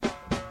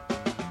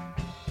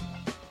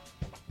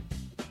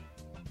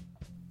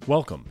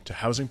Welcome to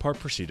Housing Part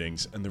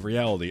Proceedings and the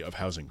Reality of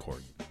Housing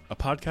Court, a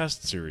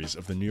podcast series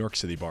of the New York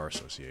City Bar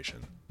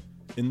Association.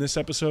 In this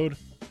episode,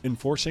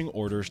 Enforcing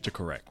Orders to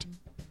Correct.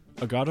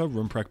 Agata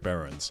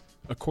Rumprecht-Behrens,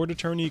 a court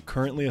attorney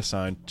currently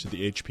assigned to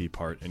the HP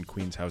Part in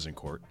Queens Housing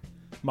Court,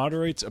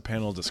 moderates a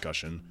panel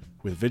discussion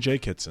with Vijay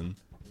Kitson,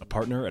 a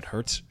partner at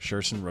Hertz,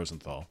 Cherson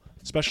Rosenthal,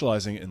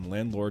 specializing in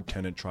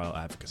landlord-tenant trial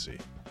advocacy.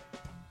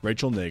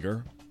 Rachel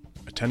Nager,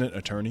 a tenant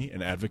attorney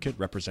and advocate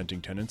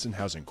representing tenants in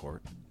housing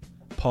court.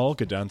 Paul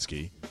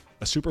Gdanski,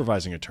 a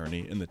supervising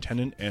attorney in the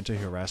Tenant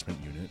Anti-Harassment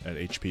Unit at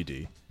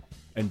HPD,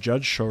 and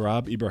Judge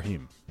Shorab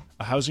Ibraham,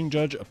 a housing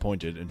judge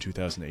appointed in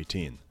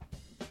 2018.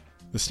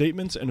 The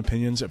statements and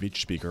opinions of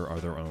each speaker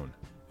are their own,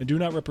 and do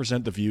not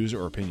represent the views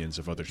or opinions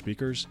of other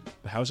speakers,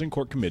 the Housing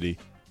Court Committee,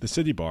 the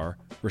City Bar,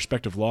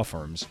 respective law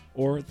firms,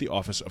 or the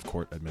Office of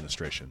Court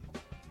Administration.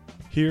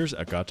 Here's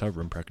Agata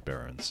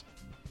Rumprecht-Behrens.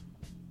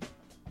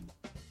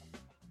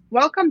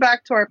 Welcome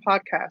back to our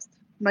podcast.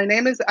 My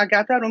name is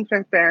Agata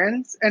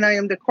Rumprecht-Behrens, and I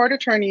am the court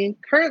attorney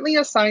currently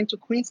assigned to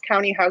Queens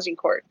County Housing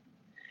Court.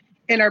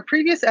 In our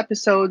previous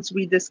episodes,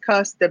 we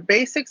discussed the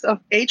basics of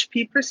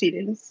HP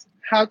proceedings,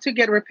 how to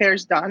get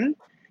repairs done,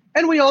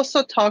 and we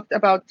also talked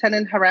about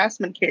tenant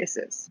harassment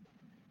cases.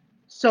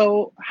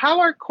 So, how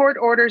are court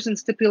orders and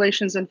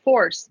stipulations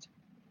enforced?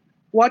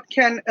 What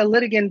can a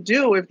litigant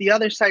do if the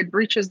other side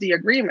breaches the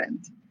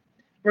agreement?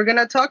 We're going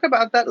to talk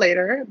about that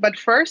later, but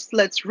first,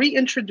 let's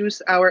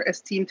reintroduce our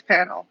esteemed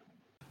panel.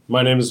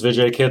 My name is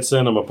Vijay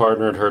Kitson. I'm a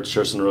partner at Hertz,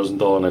 Cherson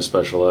Rosenthal, and I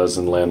specialize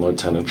in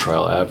landlord-tenant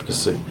trial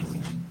advocacy.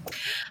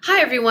 Hi,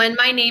 everyone.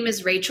 My name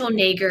is Rachel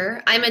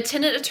Nager. I'm a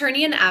tenant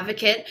attorney and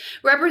advocate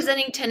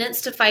representing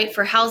tenants to fight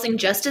for housing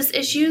justice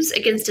issues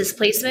against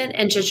displacement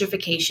and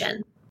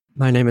gentrification.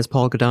 My name is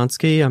Paul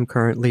Gdanski. I'm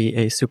currently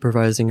a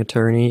supervising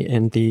attorney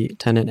in the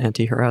Tenant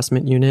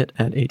Anti-Harassment Unit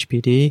at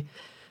HPD.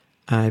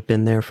 I've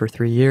been there for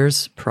 3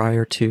 years.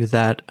 Prior to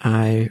that,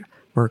 I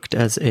worked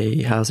as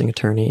a housing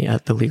attorney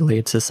at the Legal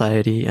Aid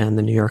Society and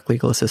the New York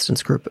Legal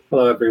Assistance Group.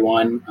 Hello,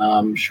 everyone.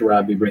 I'm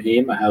Shorab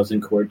Ibraham, a housing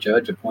court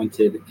judge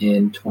appointed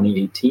in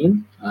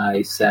 2018.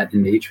 I sat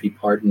in the HP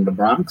Part in the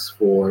Bronx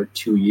for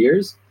 2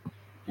 years.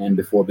 And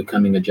before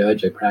becoming a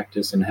judge, I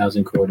practiced in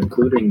housing court,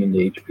 including in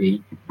the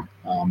HP,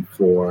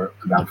 for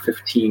about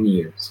 15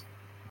 years.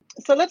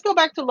 So let's go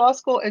back to law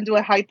school and do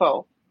a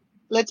hypo.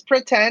 Let's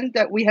pretend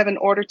that we have an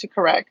order to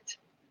correct.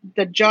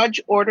 The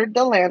judge ordered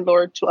the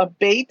landlord to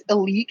abate a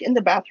leak in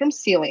the bathroom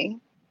ceiling,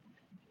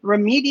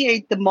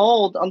 remediate the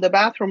mold on the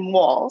bathroom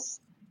walls,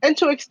 and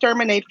to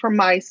exterminate for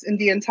mice in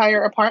the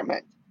entire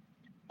apartment.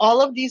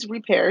 All of these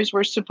repairs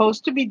were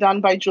supposed to be done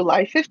by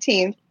July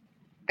 15th,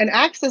 and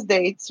access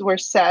dates were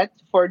set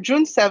for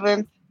June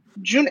 7th,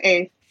 June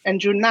 8th, and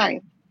June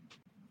 9th.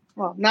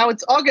 Well, now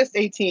it's August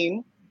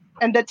 18,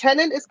 and the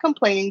tenant is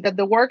complaining that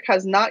the work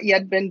has not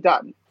yet been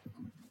done.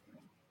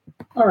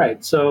 All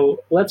right,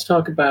 so let's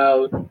talk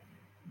about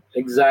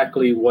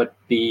exactly what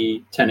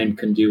the tenant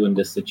can do in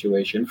this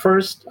situation.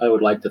 First, I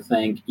would like to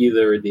thank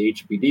either the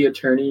HPD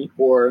attorney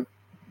or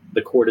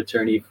the court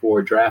attorney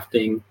for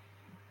drafting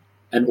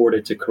an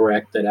order to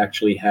correct that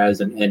actually has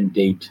an end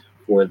date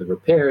for the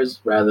repairs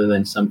rather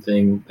than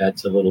something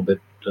that's a little bit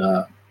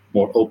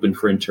more open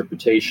for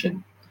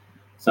interpretation.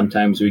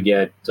 Sometimes we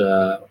get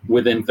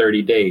within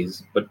 30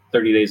 days, but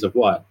 30 days of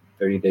what?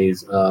 30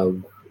 days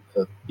of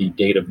the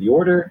date of the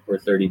order, or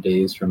 30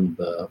 days from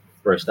the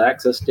first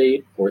access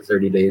date, or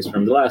 30 days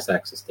from the last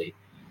access date.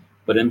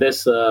 But in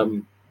this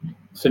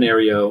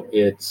scenario,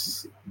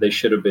 they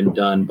should have been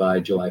done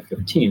by July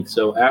 15th.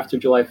 So after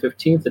July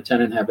 15th, the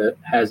tenant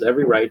has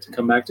every right to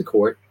come back to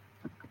court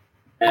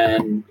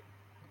and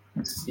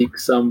seek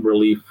some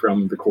relief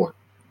from the court.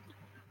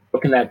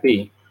 What can that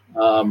be?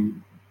 The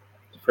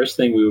first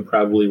thing we would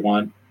probably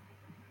want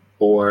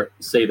or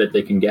say that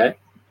they can get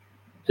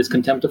is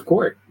contempt of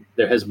court.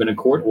 There has been a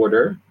court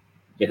order,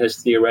 it has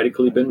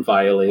theoretically been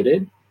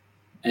violated,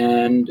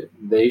 and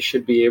they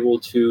should be able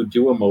to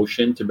do a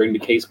motion to bring the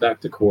case back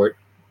to court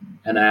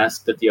and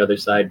ask that the other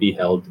side be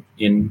held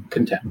in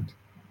contempt.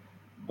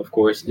 Of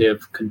course,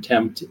 if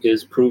contempt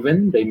is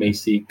proven, they may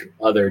seek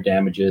other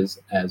damages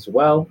as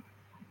well.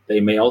 They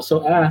may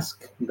also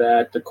ask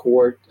that the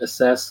court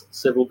assess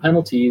civil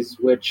penalties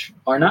which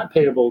are not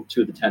payable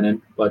to the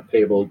tenant, but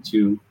payable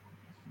to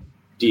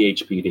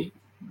DHPD.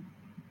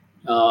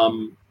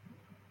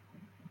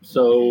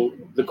 So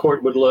the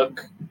court would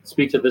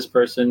speak to this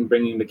person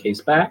bringing the case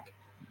back,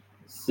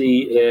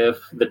 see if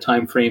the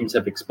timeframes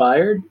have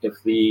expired,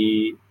 if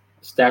the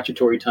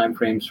statutory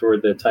timeframes for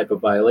the type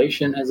of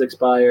violation has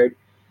expired,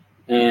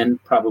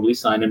 and probably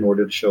sign an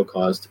order to show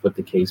cause to put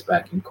the case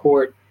back in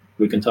court.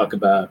 We can talk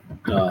about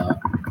the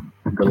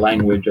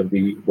language of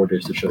the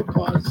orders to show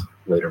cause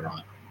later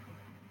on.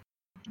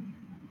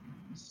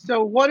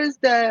 So what is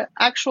the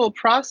actual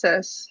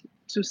process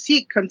to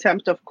seek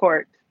contempt of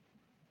court?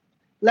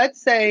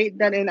 Let's say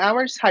that in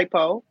our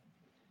hypo,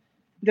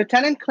 the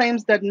tenant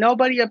claims that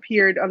nobody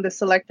appeared on the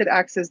selected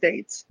access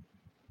dates.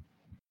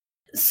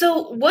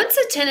 So once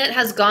a tenant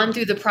has gone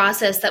through the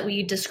process that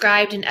we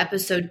described in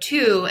episode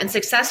 2 and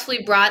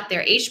successfully brought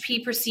their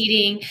HP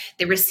proceeding,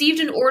 they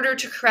received an order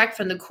to correct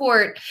from the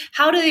court,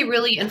 how do they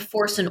really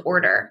enforce an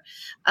order?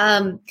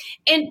 And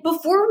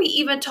before we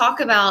even talk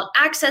about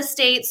access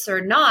dates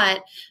or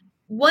not,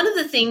 one of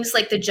the things,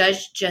 like the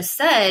judge just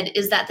said,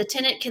 is that the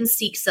tenant can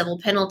seek civil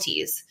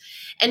penalties.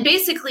 And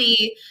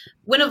basically,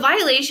 when a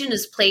violation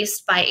is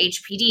placed by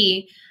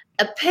HPD,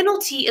 a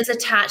penalty is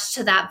attached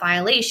to that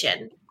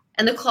violation,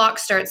 and the clock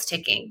starts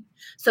ticking.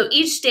 So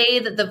each day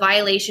that the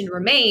violation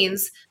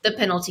remains, the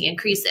penalty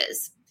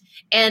increases.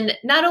 And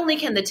not only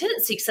can the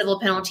tenant seek civil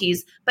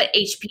penalties, but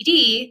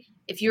HPD,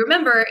 if you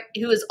remember,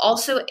 who is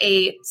also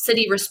a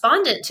city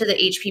respondent to the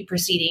HP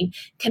proceeding,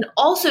 can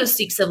also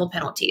seek civil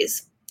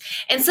penalties.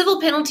 And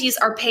civil penalties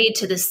are paid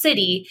to the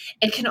city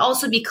and can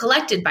also be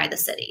collected by the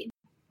city.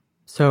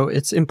 So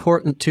it's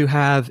important to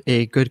have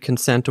a good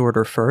consent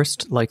order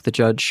first. Like the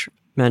judge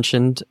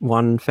mentioned,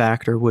 one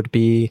factor would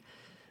be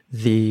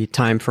the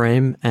time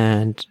frame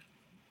and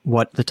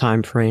what the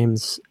time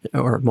frames,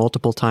 or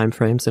multiple time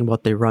frames, and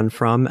what they run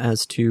from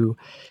as to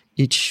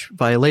each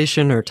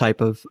violation or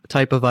type of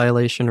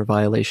violation or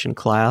violation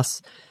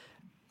class.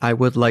 I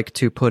would like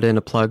to put in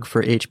a plug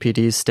for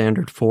HPD's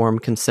standard form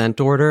consent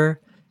order.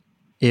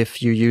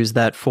 If you use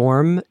that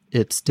form,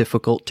 it's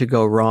difficult to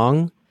go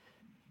wrong.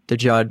 The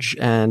judge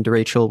and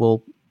Rachel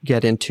will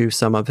get into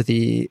some of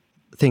the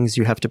things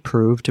you have to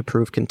prove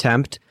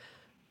contempt.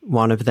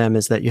 One of them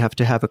is that you have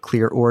to have a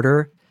clear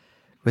order.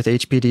 With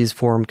HPD's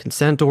form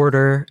consent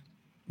order,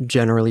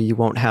 generally you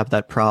won't have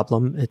that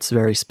problem. It's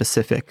very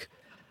specific.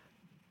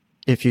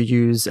 If you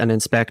use an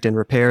inspect and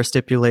repair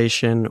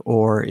stipulation,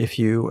 or if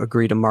you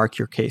agree to mark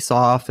your case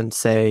off and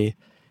say,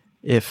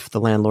 if the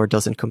landlord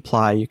doesn't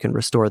comply, you can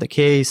restore the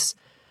case,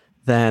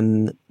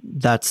 then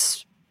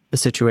that's a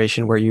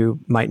situation where you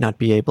might not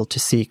be able to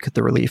seek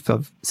the relief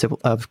of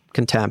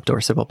contempt or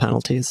civil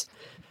penalties.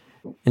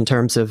 In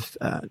terms of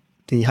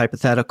the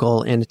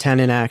hypothetical in a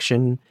tenant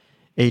action,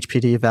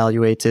 HPD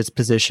evaluates its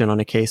position on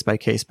a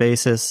case-by-case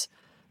basis.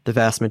 The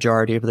vast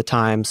majority of the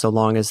time, so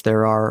long as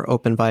there are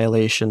open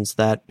violations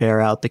that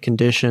bear out the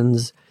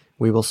conditions,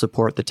 we will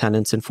support the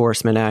tenant's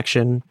enforcement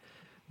action,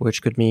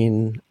 which could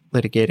mean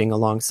litigating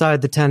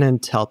alongside the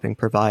tenant, helping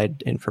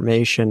provide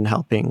information,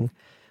 helping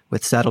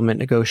with settlement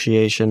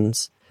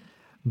negotiations.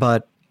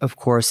 But of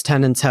course,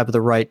 tenants have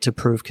the right to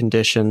prove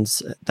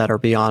conditions that are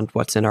beyond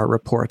what's in our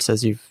reports,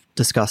 as you've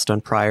discussed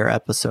on prior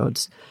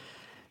episodes.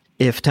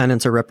 If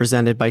tenants are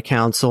represented by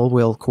counsel,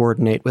 we'll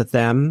coordinate with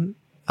them.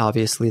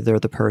 Obviously, they're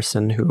the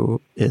person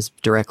who is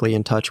directly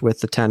in touch with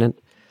the tenant.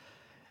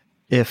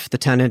 If the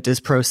tenant is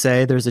pro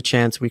se, there's a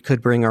chance we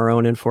could bring our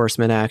own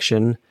enforcement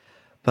action,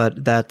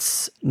 but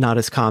that's not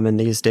as common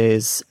these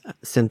days,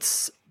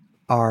 since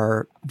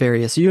our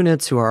various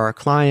units, who are our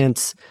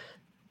clients,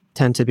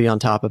 tend to be on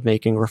top of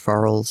making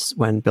referrals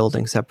when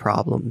buildings have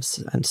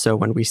problems. And so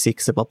when we seek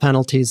civil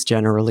penalties,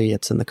 generally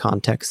it's in the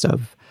context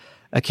of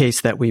a case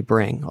that we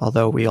bring,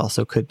 although we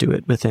also could do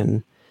it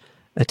within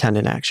a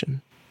tenant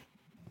action.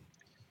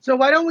 So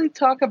why don't we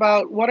talk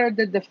about what are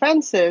the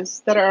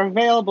defenses that are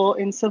available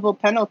in civil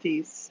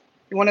penalties?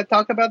 You want to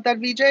talk about that,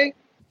 Vijay?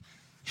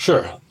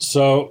 Sure.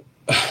 So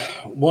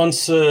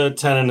once a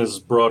tenant has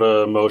brought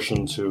a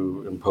motion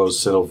to impose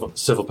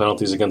civil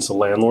penalties against the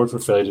landlord for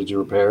failure to do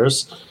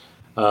repairs,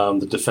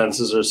 the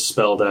defenses are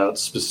spelled out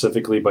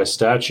specifically by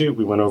statute.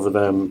 We went over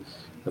them,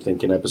 I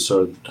think, in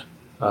episode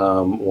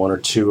 1 or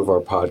 2 of our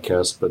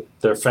podcast, but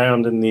they're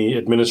found in the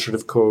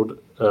Administrative Code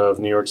of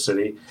New York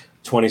City,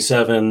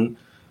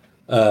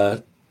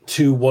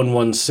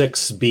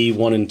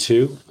 2116B1 and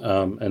 2,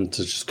 and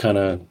to just kind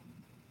of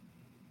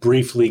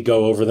briefly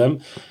go over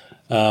them.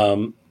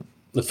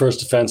 The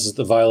first offense is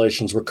the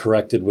violations were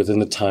corrected within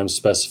the time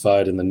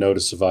specified in the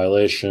notice of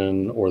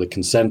violation or the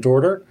consent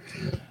order.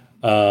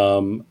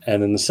 And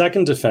then the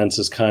second offense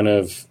is kind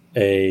of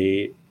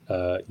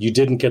you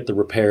didn't get the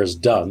repairs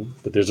done,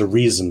 but there's a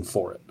reason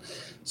for it.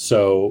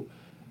 So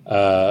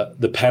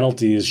the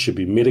penalties should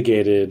be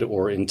mitigated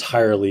or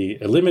entirely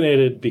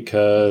eliminated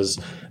because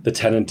the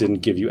tenant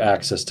didn't give you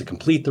access to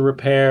complete the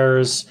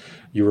repairs.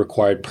 You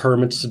required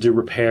permits to do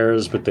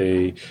repairs, but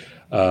they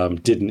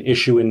didn't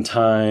issue in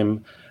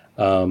time.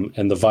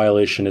 And the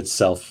violation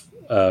itself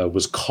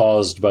was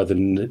caused by the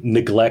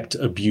neglect,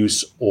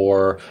 abuse,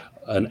 or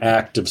an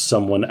act of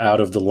someone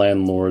out of the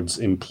landlord's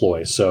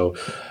employ. So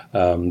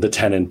the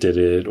tenant did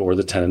it, or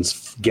the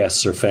tenant's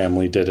guests or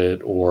family did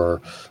it,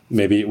 or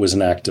maybe it was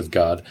an act of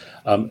God.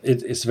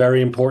 It's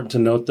very important to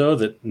note, though,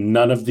 that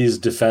none of these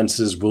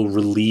defenses will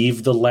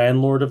relieve the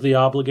landlord of the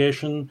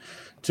obligation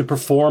to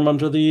perform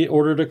under the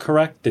order to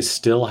correct. They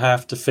still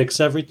have to fix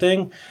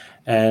everything.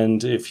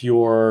 And if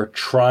you're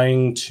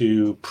trying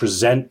to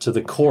present to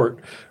the court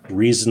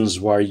reasons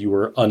why you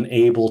were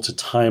unable to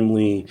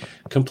timely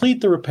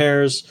complete the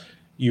repairs,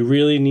 you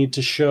really need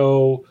to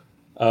show,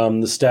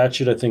 the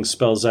statute, I think,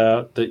 spells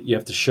out that you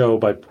have to show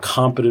by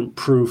competent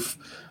proof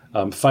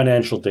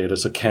financial data,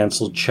 so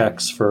canceled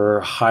checks for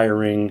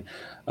hiring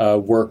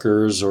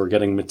workers or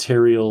getting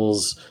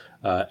materials,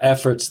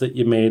 efforts that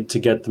you made to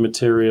get the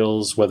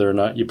materials, whether or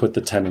not you put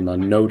the tenant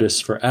on notice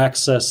for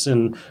access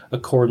in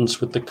accordance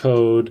with the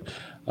code,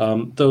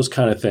 those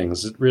kind of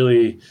things. It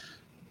really,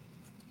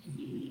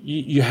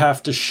 you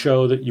have to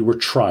show that you were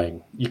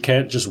trying. You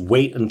can't just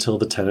wait until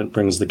the tenant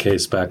brings the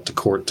case back to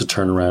court to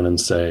turn around and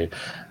say,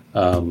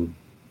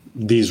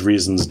 these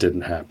reasons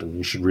didn't happen.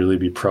 You should really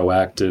be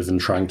proactive in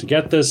trying to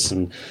get this,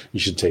 and you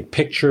should take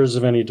pictures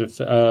of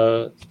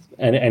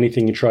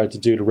anything you tried to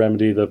do to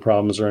remedy the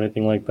problems or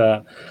anything like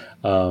that.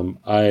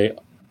 I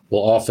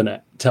will often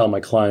tell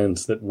my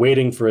clients that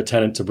waiting for a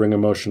tenant to bring a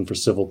motion for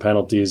civil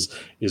penalties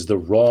is the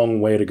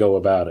wrong way to go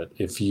about it.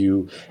 If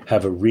you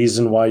have a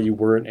reason why you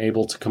weren't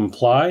able to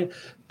comply,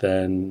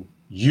 then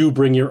you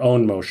bring your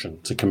own motion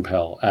to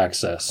compel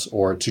access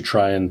or to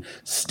try and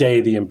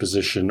stay the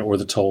imposition or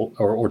the toll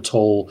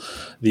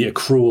the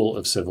accrual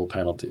of civil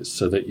penalties,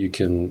 so that you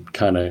can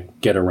kind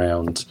of get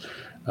around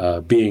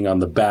being on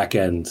the back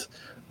end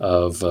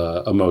of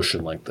a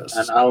motion like this.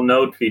 And I'll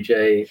note,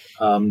 Vijay,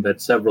 that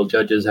several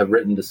judges have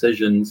written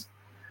decisions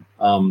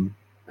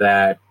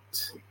that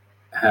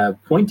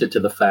have pointed to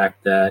the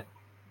fact that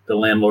the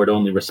landlord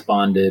only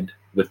responded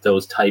with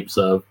those types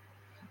of,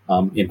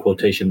 in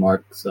quotation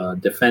marks,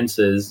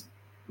 defenses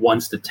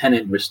once the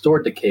tenant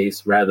restored the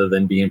case, rather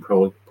than being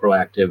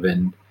proactive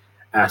and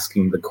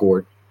asking the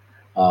court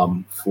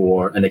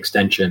for an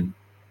extension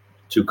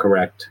to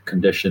correct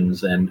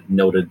conditions, and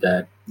noted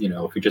that,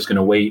 if you're just going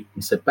to wait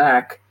and sit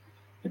back,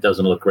 it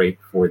doesn't look great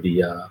for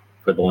the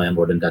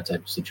landlord in that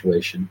type of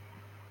situation.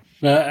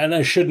 And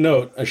I should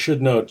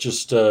note,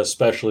 just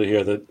especially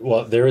here,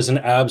 that there is an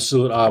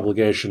absolute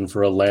obligation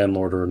for a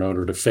landlord or an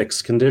owner to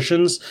fix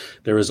conditions,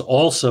 there is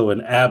also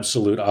an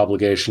absolute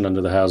obligation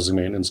under the Housing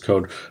Maintenance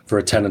Code for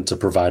a tenant to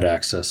provide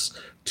access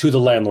to the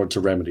landlord to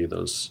remedy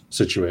those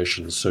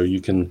situations. So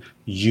you can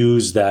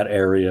use that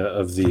area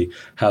of the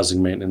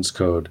Housing Maintenance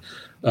Code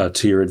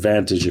to your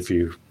advantage if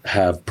you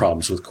have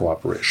problems with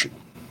cooperation.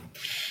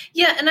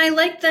 Yeah, and I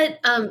like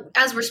that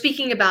as we're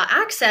speaking about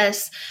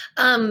access,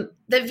 that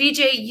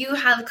Vijay, you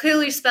have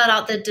clearly spelled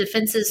out the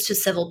defenses to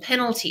civil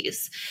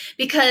penalties,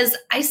 because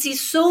I see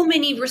so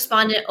many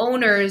respondent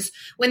owners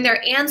when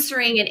they're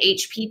answering an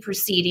HP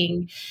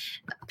proceeding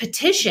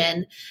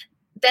petition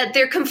that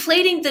they're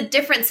conflating the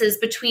differences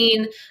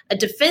between a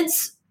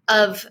defense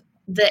of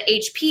the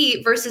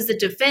HP versus the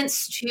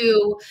defense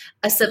to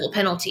a civil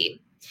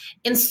penalty.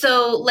 And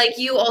so, like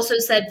you also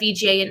said,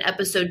 Vijay, in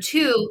episode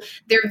 2,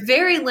 there are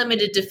very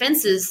limited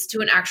defenses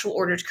to an actual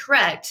order to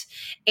correct.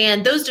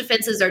 And those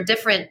defenses are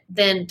different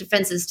than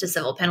defenses to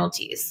civil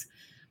penalties.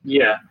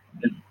 Yeah.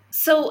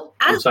 So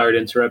I'm sorry to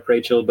interrupt,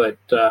 Rachel, but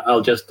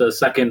I'll just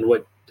second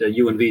what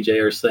you and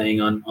Vijay are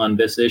saying on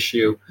this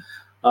issue.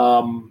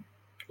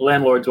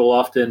 Landlords will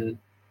often,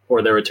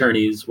 or their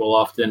attorneys will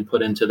often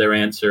put into their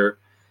answer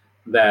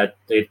that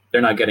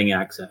they're not getting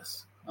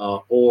access,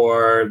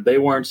 or they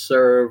weren't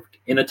served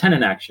in a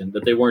tenant action,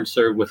 that they weren't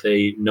served with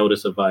a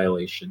notice of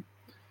violation.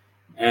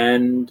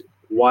 And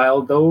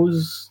while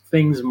those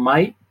things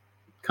might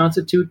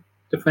constitute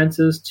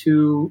defenses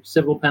to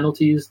civil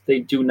penalties,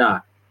 they do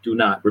not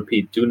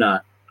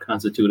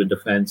constitute a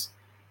defense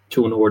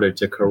to an order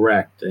to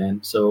correct.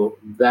 And so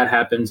that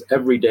happens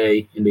every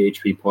day in the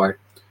HP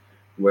part,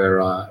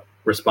 where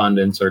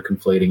respondents are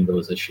conflating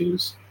those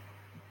issues.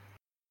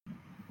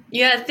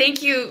 Yeah,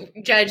 thank you,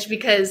 Judge,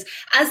 because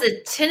as a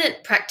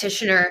tenant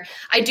practitioner,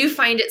 I do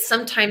find it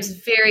sometimes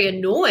very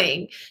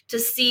annoying to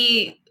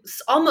see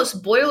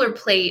almost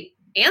boilerplate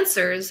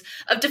answers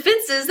of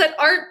defenses that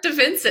aren't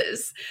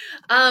defenses.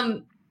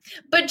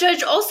 But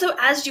Judge, also,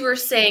 as you were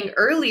saying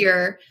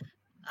earlier,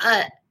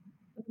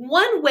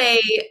 one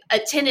way a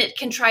tenant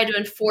can try to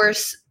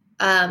enforce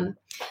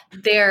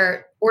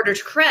their order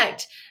to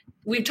correct,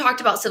 we've talked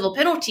about civil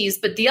penalties,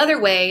 but the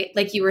other way,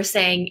 like you were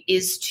saying,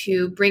 is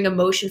to bring a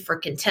motion for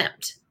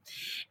contempt.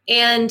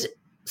 And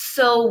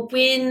so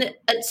when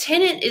a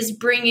tenant is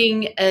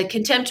bringing a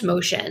contempt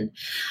motion,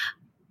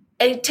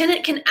 a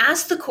tenant can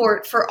ask the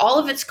court for all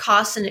of its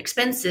costs and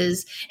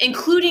expenses,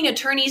 including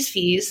attorney's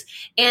fees,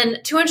 and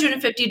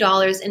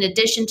 $250 in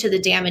addition to the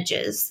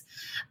damages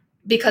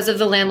because of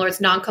the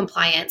landlord's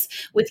noncompliance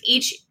with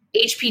each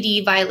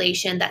HPD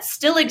violation that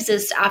still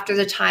exists after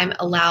the time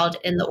allowed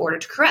in the order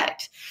to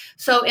correct.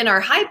 So in our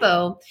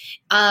hypo,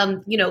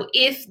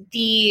 if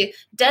the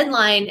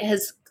deadline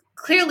has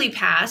clearly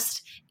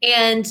passed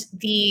and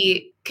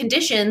the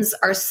conditions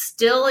are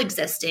still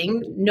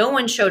existing, no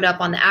one showed up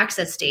on the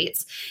access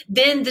dates,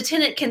 then the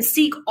tenant can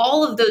seek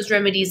all of those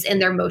remedies in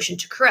their motion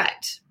to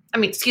correct.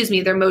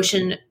 Their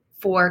motion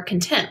for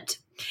contempt.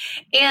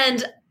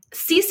 And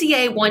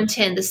CCA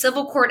 110, the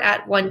Civil Court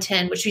Act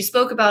 110, which we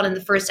spoke about in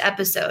the first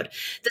episode,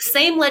 the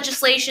same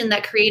legislation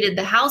that created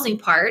the housing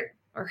part,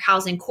 or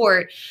housing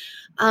court,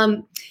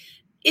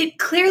 it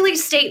clearly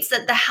states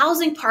that the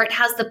housing part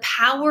has the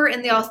power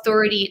and the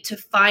authority to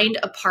find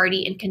a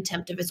party in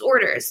contempt of its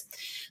orders.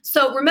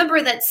 So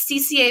remember that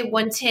CCA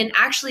 110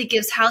 actually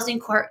gives housing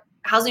court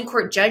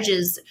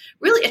judges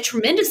really a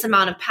tremendous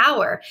amount of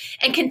power,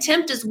 and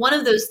contempt is one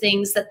of those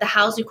things that the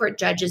housing court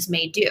judges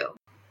may do.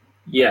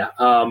 Yeah,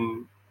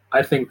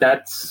 I think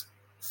that's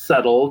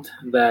settled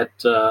that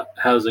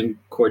housing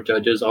court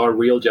judges are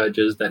real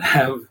judges that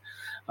have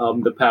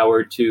the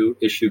power to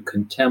issue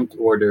contempt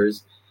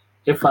orders.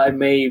 If I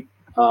may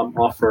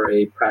offer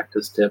a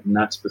practice tip,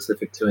 not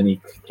specific to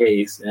any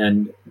case,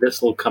 and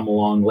this will come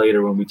along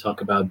later when we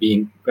talk about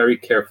being very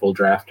careful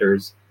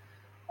drafters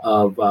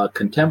of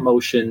contempt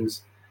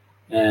motions.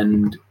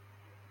 And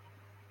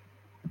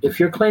if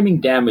you're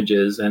claiming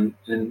damages, and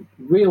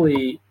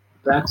really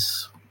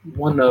that's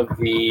one of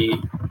the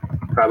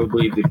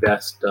probably the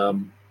best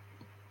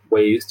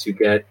ways to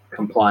get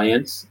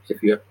compliance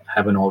if you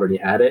haven't already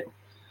had it.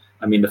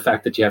 I mean, the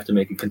fact that you have to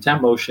make a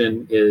contempt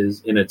motion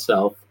is in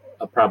itself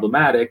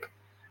problematic,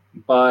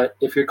 but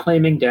if you're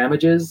claiming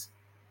damages,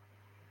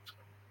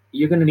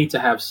 you're going to need to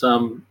have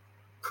some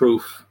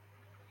proof,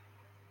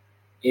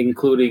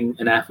 including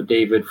an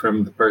affidavit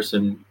from the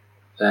person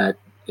that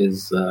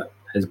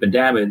has been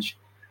damaged,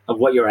 of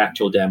what your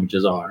actual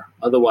damages are.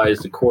 Otherwise,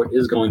 the court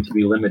is going to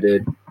be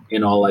limited,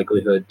 in all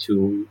likelihood,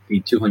 to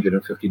the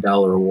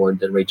 $250 award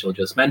that Rachel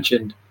just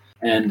mentioned.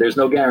 And there's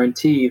no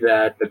guarantee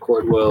that the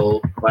court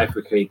will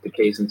bifurcate the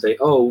case and say,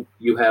 oh,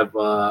 you have,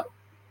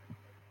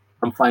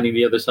 I'm finding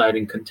the other side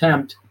in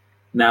contempt.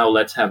 Now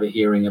let's have a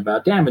hearing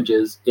about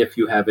damages if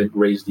you haven't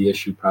raised the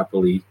issue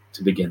properly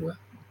to begin with.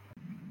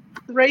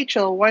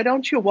 Rachel, why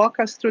don't you walk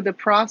us through the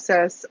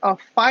process of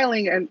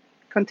filing a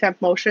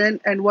contempt motion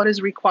and what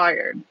is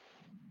required?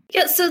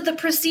 Yeah, so the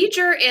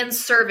procedure and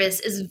service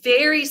is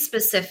very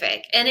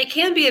specific, and it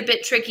can be a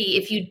bit tricky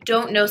if you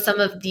don't know some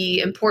of the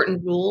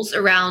important rules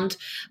around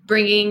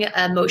bringing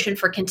a motion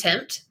for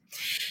contempt.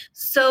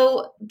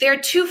 So there are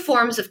two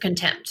forms of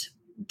contempt.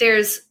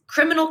 There's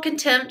criminal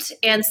contempt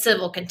and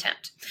civil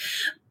contempt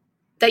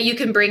that you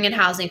can bring in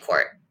housing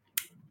court.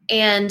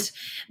 And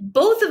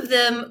both of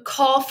them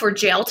call for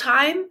jail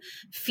time,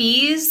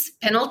 fees,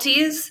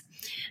 penalties.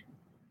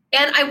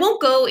 And I won't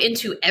go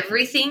into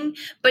everything,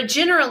 but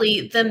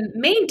generally the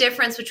main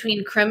difference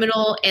between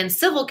criminal and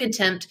civil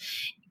contempt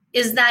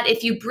is that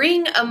if you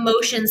bring a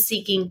motion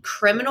seeking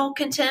criminal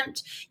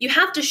contempt, you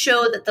have to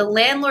show that the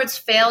landlord's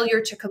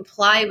failure to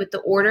comply with the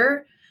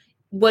order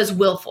was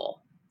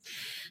willful.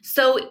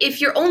 So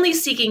if you're only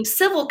seeking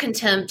civil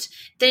contempt,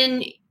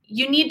 then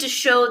you need to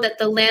show that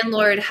the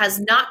landlord has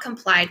not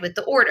complied with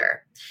the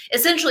order.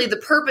 Essentially, the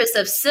purpose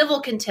of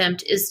civil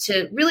contempt is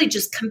to really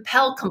just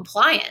compel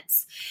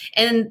compliance.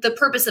 And the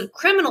purpose of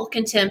criminal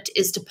contempt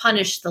is to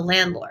punish the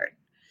landlord.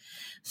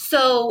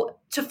 So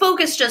to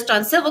focus just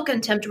on civil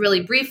contempt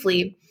really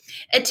briefly,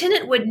 a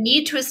tenant would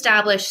need to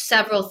establish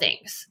several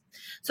things.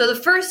 So the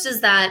first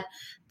is that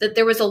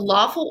there was a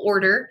lawful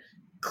order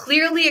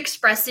clearly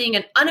expressing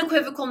an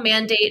unequivocal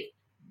mandate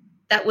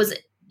that was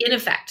in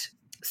effect.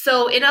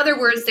 So in other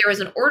words, there was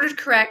an order to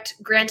correct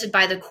granted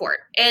by the court.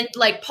 And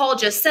like Paul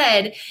just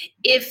said,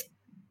 if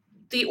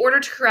the order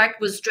to correct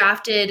was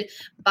drafted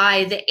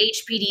by the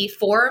HPD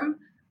form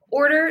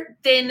order,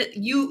 then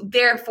you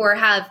therefore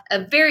have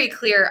a very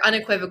clear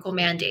unequivocal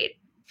mandate.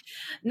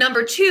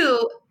 Number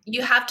two,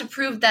 you have to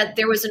prove that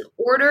there was an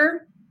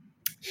order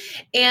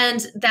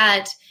and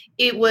that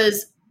it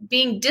was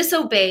being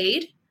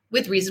disobeyed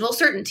with reasonable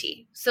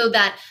certainty, so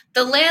that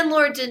the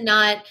landlord did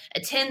not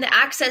attend the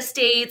access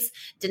dates,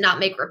 did not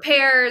make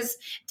repairs,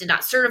 did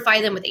not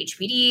certify them with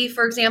HPD,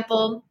 for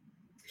example.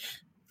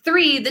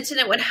 Three, the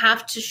tenant would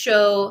have to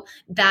show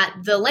that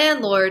the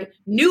landlord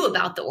knew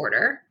about the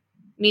order,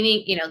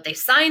 meaning, they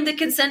signed the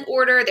consent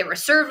order, they were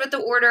served with the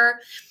order.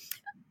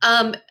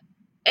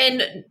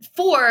 And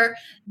four,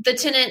 the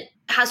tenant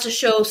has to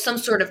show some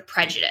sort of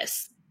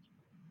prejudice.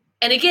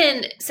 And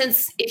again,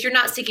 since if you're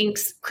not seeking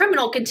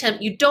criminal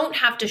contempt, you don't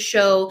have to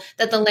show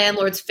that the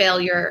landlord's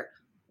failure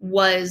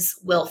was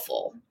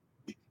willful.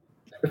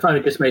 If I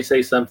just may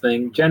say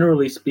something,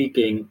 generally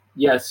speaking,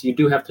 yes, you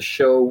do have to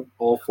show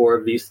all four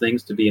of these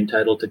things to be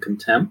entitled to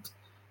contempt.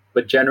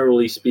 But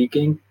generally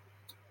speaking,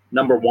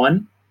 number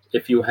one,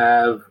 if you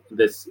have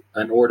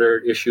an order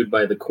issued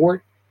by the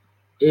court,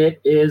 it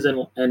is,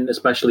 and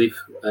especially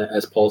if,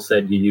 as Paul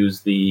said, you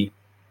use the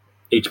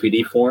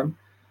HPD form,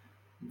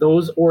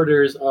 those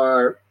orders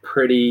are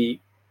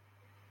pretty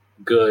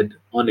good,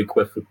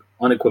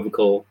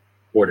 unequivocal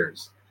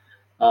orders.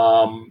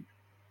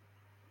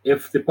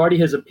 If the party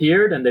has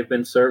appeared and they've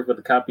been served with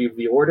a copy of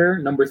the order,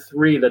 number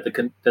three, that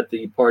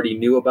the party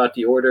knew about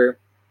the order,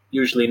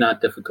 usually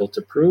not difficult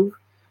to prove.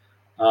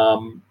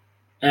 And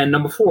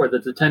number four,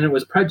 that the tenant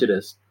was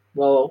prejudiced.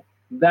 Well,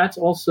 that's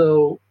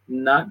also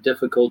not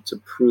difficult to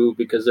prove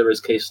because there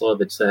is case law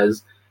that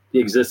says the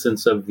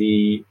existence of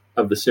the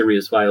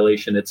serious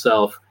violation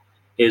itself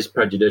is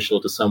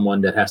prejudicial to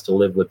someone that has to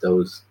live with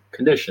those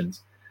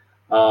conditions.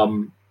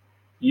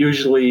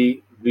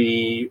 Usually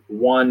the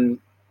one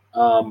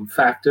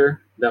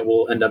factor that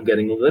will end up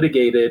getting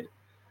litigated,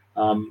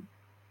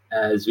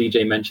 as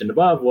Vijay mentioned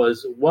above,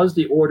 was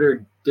the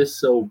order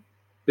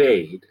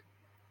disobeyed?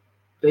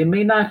 They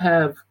may not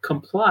have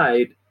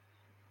complied,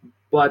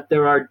 but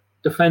there are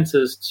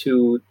defenses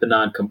to the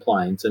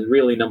non-compliance, and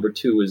really number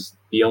two is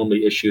the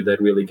only issue that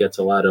really gets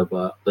a lot of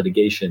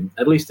litigation,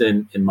 at least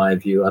in my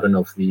view. I don't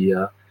know if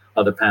the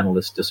other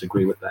panelists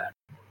disagree with that.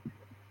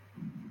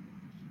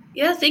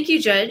 Yeah, thank you,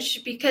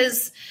 Judge,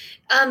 because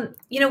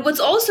what's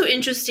also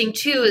interesting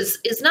too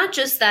is not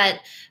just that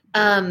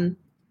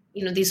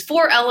these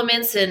four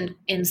elements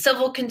in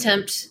civil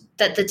contempt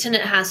that the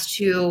tenant has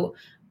to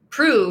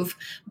prove,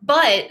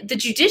 but the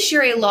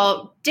judiciary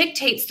law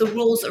dictates the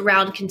rules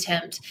around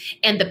contempt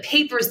and the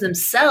papers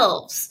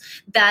themselves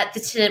that the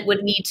tenant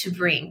would need to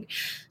bring.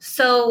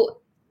 So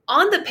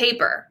on the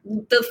paper,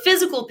 the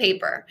physical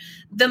paper,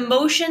 the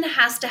motion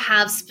has to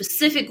have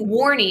specific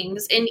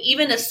warnings in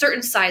even a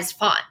certain size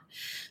font.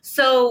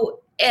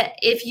 So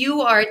if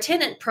you are a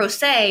tenant pro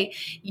se,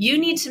 you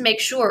need to make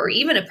sure, or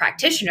even a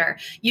practitioner,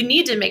 you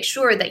need to make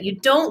sure that you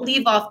don't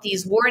leave off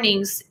these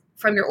warnings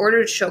from your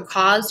order to show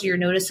cause, your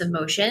notice of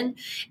motion.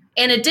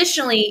 And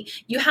additionally,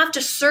 you have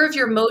to serve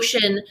your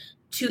motion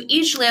to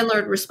each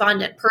landlord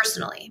respondent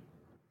personally.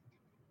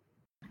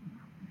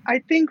 I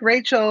think,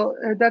 Rachel,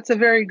 that's a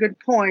very good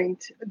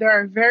point. There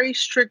are very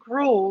strict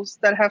rules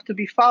that have to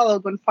be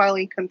followed when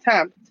filing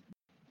contempt.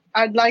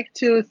 I'd like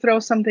to throw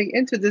something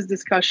into this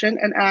discussion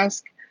and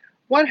ask,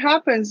 what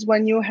happens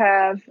when you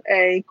have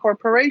a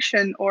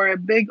corporation or a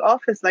big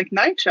office like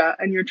NYCHA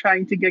and you're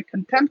trying to get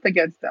contempt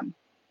against them?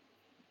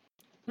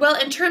 Well,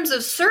 in terms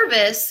of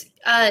service,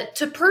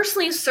 to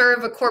personally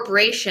serve a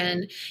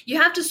corporation,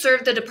 you have to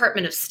serve the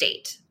Department of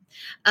State.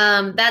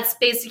 That's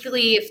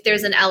basically if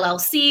there's an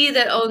LLC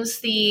that owns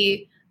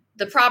the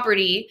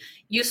property,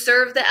 you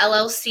serve the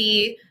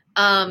LLC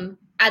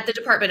at the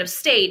Department of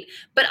State.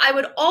 But I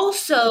would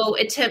also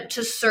attempt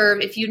to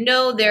serve if you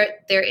know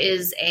there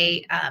is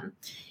a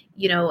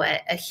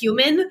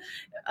human,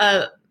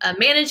 a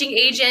managing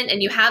agent,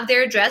 and you have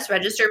their address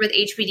registered with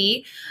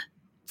HPD.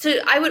 So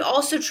I would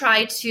also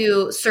try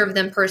to serve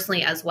them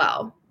personally as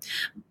well.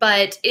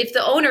 But if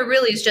the owner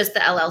really is just the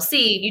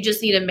LLC, you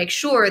just need to make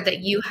sure that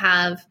you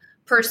have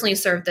personally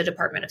served the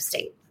Department of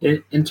State.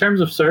 In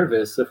terms of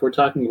service, if we're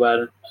talking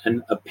about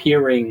an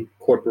appearing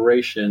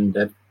corporation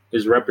that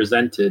is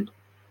represented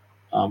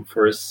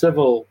for a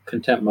civil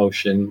contempt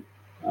motion,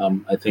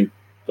 I think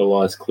the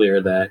law is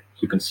clear that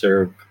you can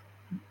serve,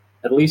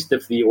 at least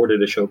if the order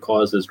to show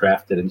cause is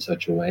drafted in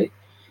such a way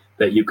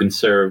that you can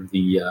serve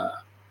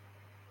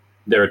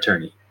their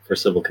attorney for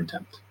civil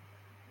contempt.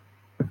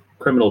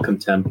 Criminal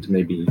contempt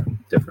may be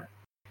different.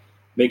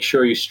 Make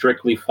sure you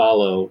strictly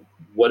follow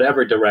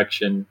whatever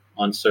direction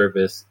on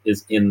service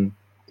is in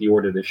the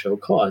order to show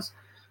cause.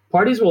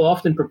 Parties will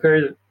often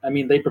prepare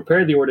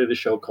the order to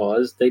show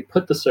cause, they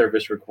put the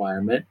service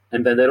requirement,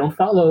 and then they don't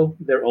follow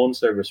their own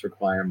service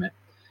requirement.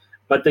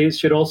 But they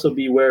should also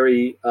be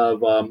wary of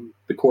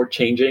the court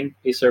changing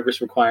a service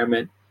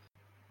requirement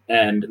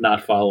and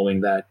not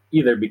following that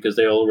either, because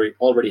they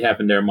already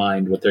have in their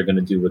mind what they're going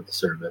to do with the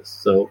service.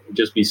 So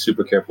just be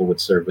super careful with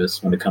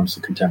service when it comes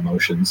to contempt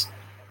motions.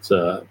 It's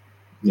a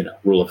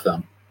rule of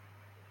thumb.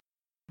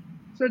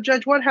 So,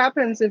 Judge, what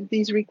happens if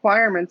these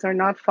requirements are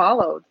not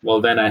followed?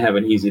 Well, then I have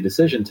an easy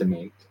decision to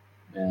make,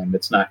 and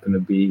it's not going to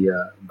be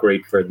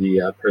great for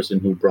the person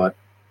who brought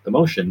the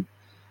motion.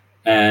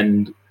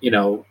 And,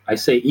 I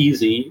say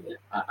easy.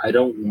 I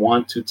don't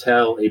want to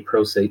tell a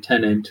pro se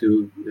tenant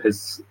who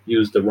has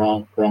used the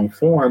wrong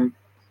form,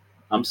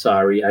 I'm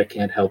sorry, I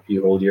can't help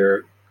you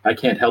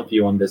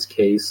on this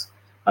case.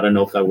 I don't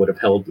know if I would have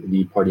held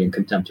the party in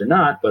contempt or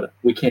not, but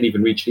we can't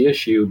even reach the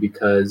issue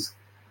because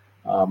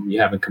you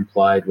haven't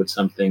complied with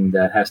something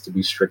that has to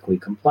be strictly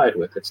complied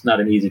with. It's not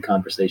an easy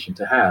conversation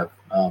to have.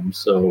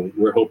 So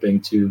we're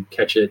hoping to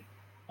catch it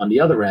on the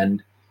other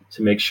end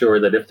to make sure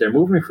that if they're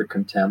moving for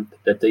contempt,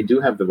 that they do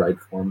have the right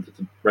form, that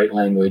the right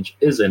language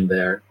is in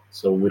there.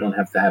 So we don't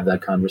have to have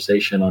that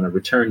conversation on a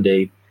return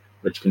date,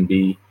 which can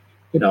be,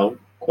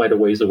 quite a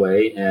ways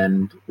away,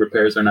 and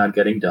repairs are not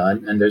getting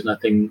done, and there's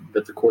nothing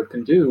that the court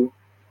can do,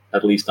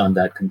 at least on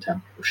that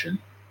contempt motion.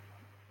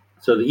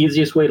 So the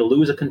easiest way to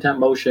lose a contempt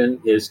motion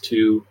is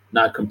to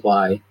not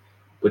comply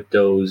with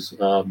those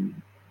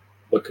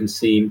what can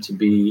seem to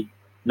be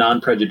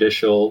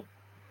non-prejudicial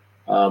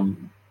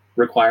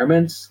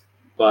requirements,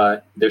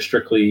 but they're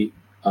strictly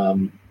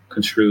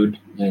construed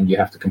and you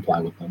have to comply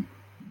with them.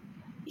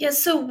 Yeah,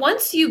 so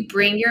once you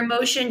bring your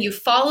motion, you've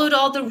followed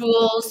all the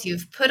rules,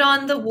 you've put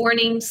on the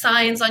warning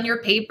signs on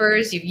your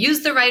papers, you've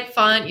used the right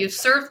font, you've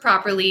served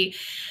properly,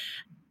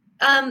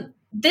 then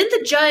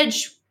the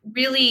judge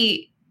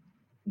really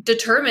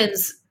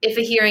determines if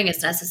a hearing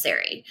is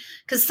necessary.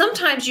 Because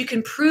sometimes you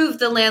can prove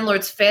the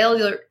landlord's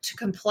failure to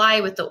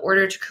comply with the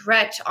order to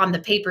correct on the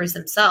papers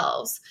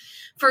themselves.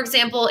 For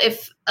example,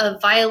 if a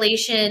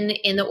violation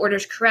in the order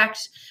to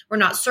correct were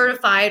not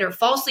certified or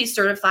falsely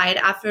certified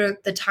after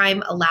the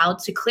time allowed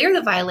to clear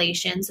the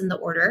violations in the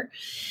order,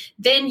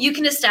 then you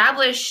can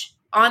establish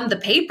on the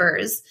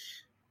papers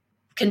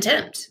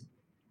contempt.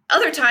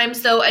 Other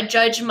times, though, a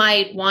judge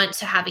might want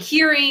to have a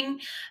hearing,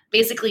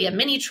 basically a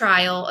mini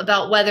trial,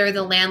 about whether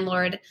the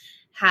landlord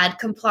had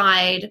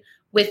complied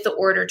with the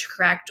order to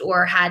correct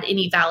or had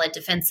any valid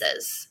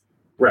defenses.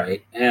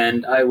 Right.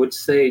 And I would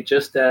say,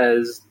 just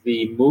as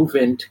the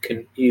movant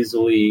can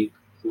easily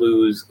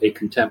lose a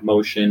contempt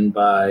motion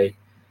by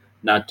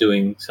not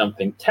doing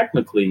something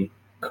technically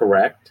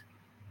correct,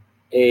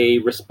 a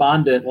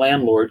respondent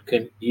landlord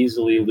can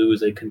easily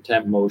lose a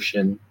contempt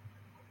motion,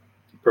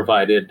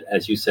 provided,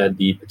 as you said,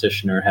 the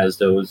petitioner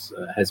has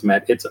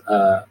met its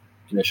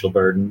initial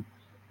burden,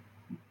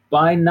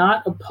 by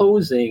not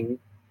opposing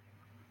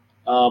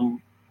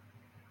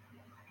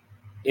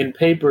in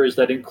papers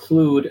that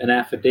include an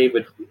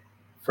affidavit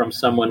from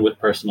someone with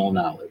personal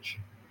knowledge.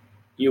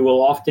 You will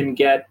often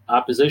get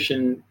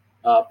opposition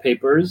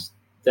papers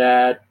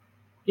that,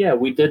 yeah,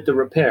 we did the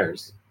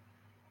repairs,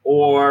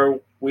 or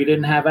we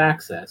didn't have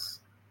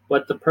access,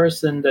 but the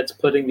person that's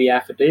putting the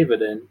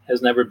affidavit in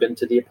has never been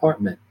to the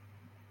apartment.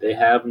 They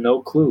have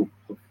no clue.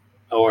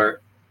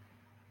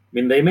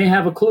 They may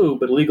have a clue,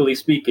 but legally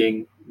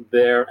speaking,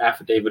 their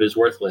affidavit is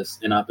worthless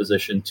in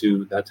opposition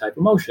to that type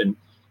of motion.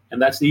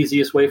 And that's the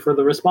easiest way for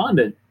the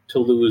respondent to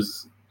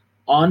lose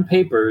on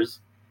papers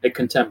a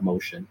contempt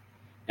motion.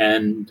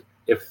 And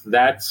if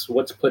that's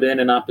what's put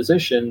in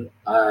opposition,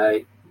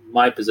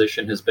 my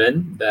position has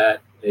been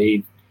that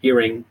a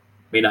hearing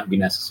may not be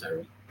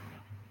necessary.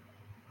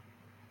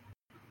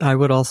 I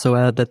would also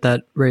add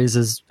that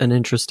raises an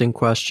interesting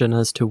question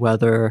as to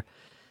whether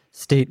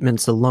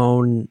statements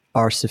alone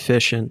are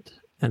sufficient.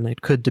 And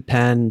it could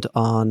depend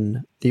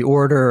on the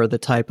order or the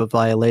type of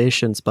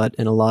violations, but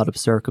in a lot of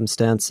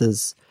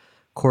circumstances,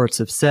 courts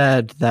have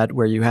said that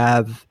where you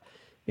have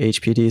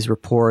HPD's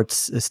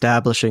reports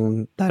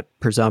establishing that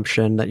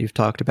presumption that you've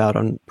talked about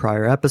on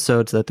prior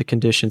episodes, that the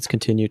conditions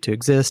continue to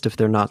exist if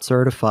they're not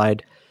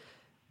certified,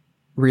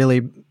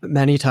 really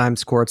many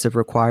times courts have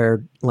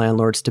required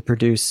landlords to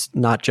produce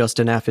not just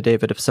an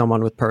affidavit of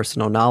someone with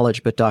personal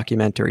knowledge, but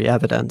documentary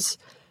evidence.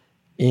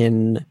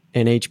 In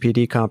an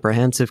HPD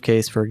comprehensive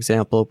case, for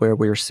example, where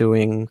we're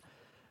suing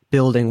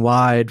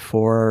building-wide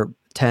for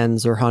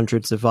tens or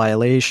hundreds of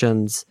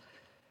violations,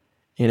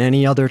 in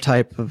any other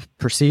type of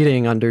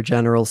proceeding under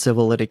general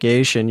civil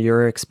litigation,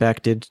 you're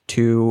expected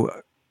to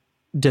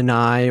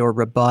deny or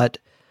rebut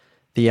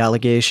the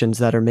allegations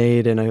that are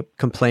made in a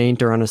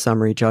complaint or on a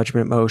summary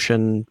judgment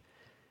motion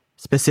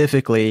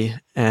specifically,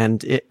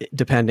 and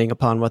depending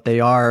upon what they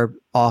are,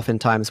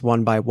 oftentimes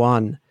one by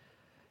one.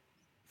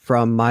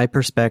 From my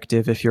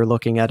perspective, if you're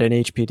looking at an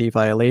HPD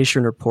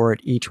violation report,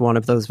 each one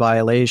of those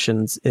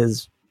violations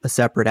is a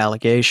separate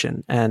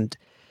allegation. And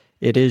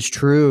it is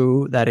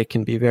true that it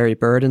can be very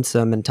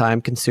burdensome and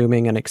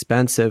time-consuming and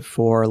expensive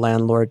for a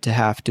landlord to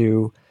have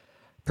to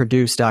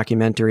produce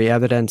documentary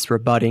evidence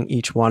rebutting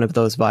each one of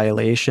those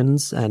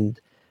violations, and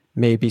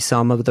maybe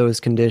some of those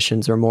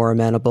conditions are more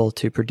amenable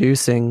to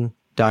producing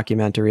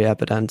documentary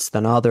evidence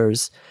than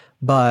others.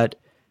 But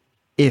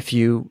if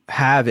you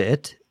have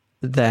it,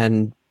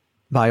 then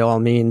by all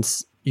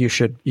means, you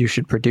should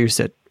produce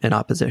it in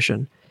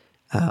opposition.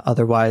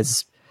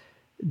 Otherwise,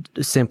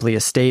 simply a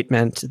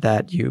statement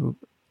that you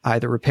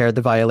either repaired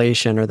the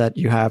violation or that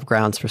you have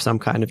grounds for some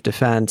kind of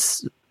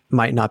defense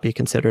might not be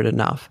considered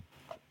enough.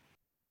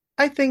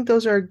 I think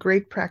those are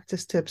great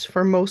practice tips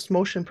for most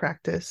motion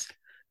practice,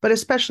 but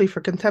especially for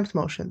contempt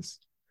motions.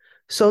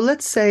 So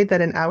let's say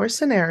that in our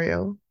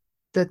scenario,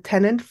 the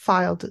tenant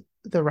filed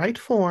the right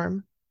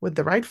form with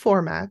the right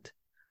format,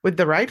 with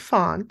the right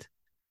font,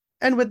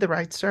 and with the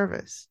right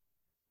service,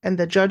 and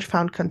the judge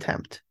found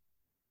contempt.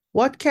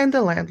 What can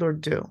the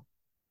landlord do?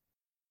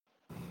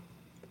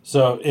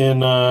 So in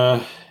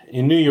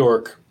New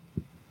York,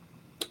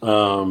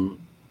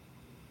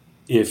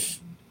 if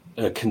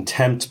a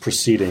contempt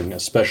proceeding, a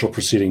special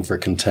proceeding for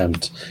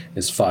contempt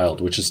is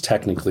filed, which is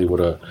technically what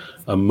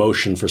a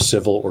motion for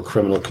civil or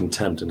criminal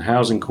contempt in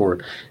housing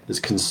court is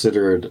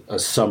considered a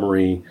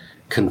summary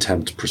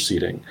contempt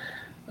proceeding.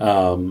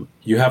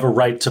 You have a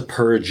right to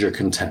purge your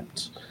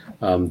contempt.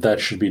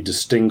 That should be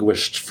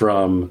distinguished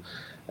from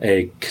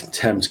a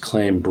contempt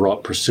claim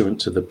brought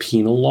pursuant to the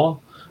penal law,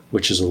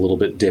 which is a little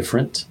bit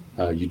different.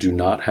 You do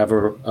not have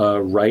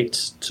a right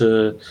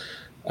to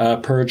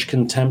purge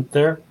contempt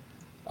there.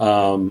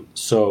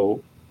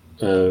 So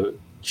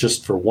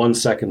just for 1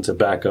 second to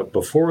back up,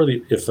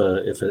 if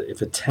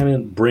a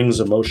tenant brings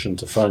a motion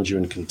to find you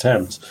in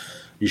contempt,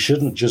 you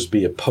shouldn't just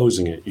be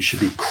opposing it. You should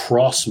be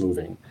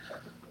cross-moving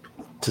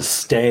to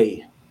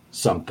stay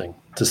something,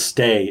 to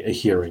stay a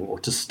hearing, or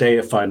to stay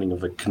a finding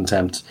of a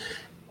contempt,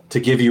 to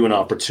give you an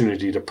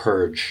opportunity to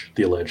purge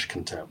the alleged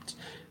contempt.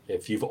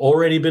 If you've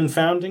already been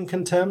found in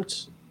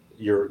contempt,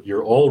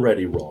 you're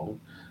already wrong.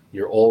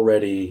 You're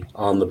already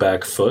on the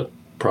back foot,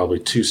 probably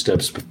 2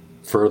 steps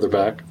further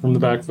back from the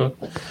back foot,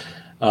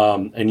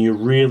 and you're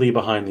really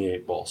behind the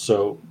 8 ball.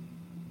 So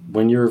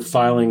when you're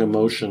filing a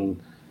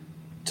motion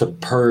to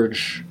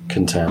purge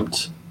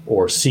contempt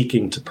or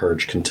seeking to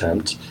purge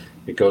contempt,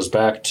 it goes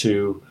back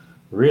to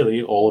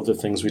really all of the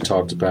things we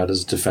talked about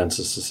as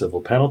defenses to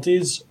civil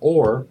penalties,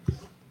 or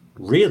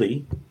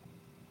really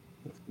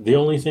the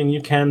only thing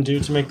you can do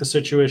to make the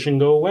situation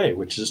go away,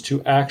 which is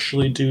to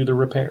actually do the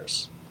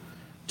repairs,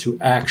 to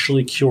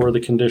actually cure the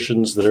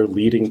conditions that are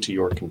leading to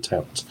your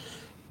contempt.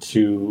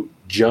 to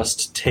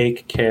just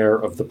take care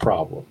of the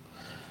problem.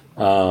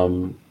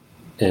 And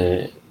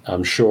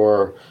I'm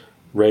sure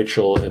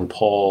Rachel and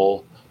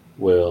Paul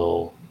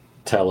will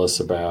tell us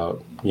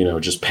about,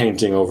 just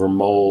painting over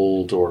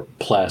mold or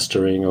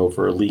plastering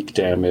over leak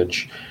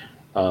damage.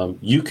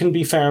 You can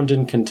be found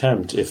in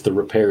contempt if the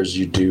repairs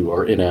you do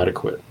are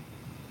inadequate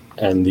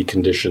and the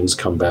conditions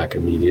come back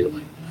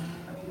immediately.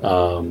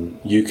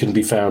 You can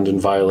be found in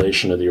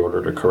violation of the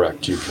order to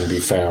correct. You can be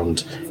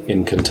found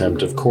in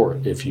contempt of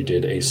court if you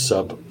did a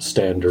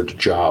substandard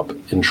job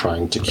in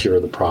trying to cure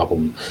the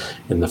problem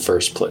in the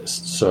first place.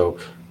 So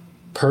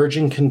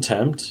purging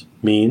contempt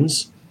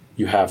means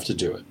you have to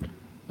do it.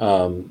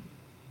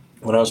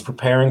 When I was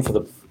preparing for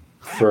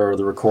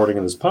the recording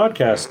of this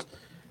podcast,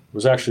 I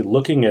was actually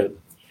looking at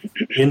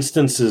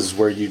instances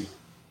where you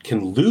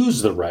can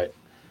lose the right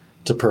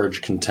to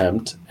purge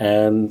contempt.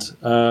 And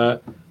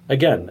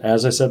again,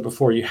 as I said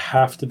before, you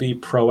have to be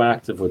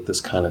proactive with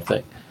this kind of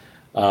thing.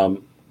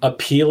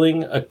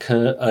 Appealing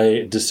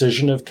a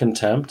decision of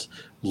contempt,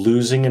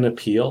 losing an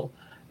appeal,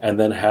 and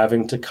then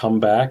having to come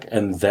back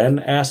and then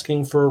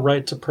asking for a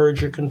right to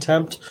purge your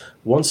contempt.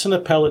 Once an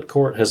appellate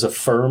court has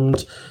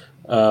affirmed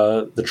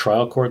the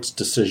trial court's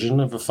decision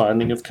of a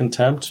finding of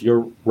contempt,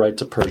 your right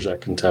to purge that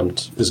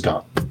contempt is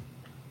gone.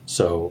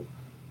 So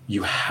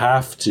you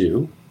have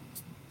to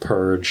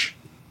purge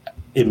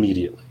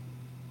immediately.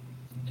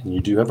 And you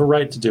do have a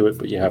right to do it,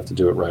 but you have to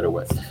do it right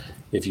away.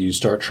 If you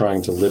start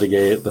trying to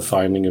litigate the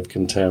finding of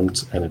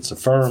contempt and it's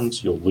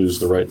affirmed, you'll lose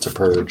the right to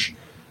purge.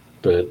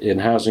 But in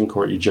housing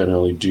court, you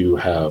generally do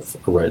have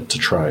a right to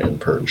try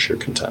and purge your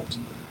contempt.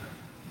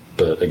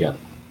 But again,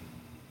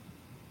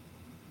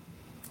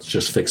 it's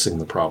just fixing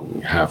the problem.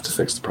 You have to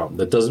fix the problem.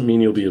 That doesn't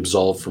mean you'll be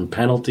absolved from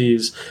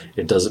penalties.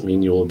 It doesn't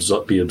mean you'll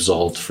be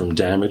absolved from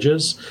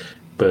damages.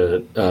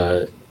 But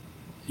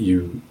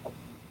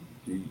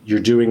you're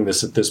doing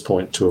this at this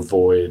point to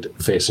avoid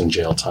facing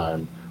jail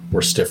time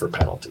or stiffer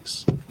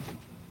penalties.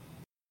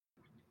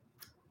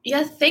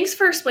 Yeah, thanks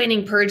for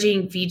explaining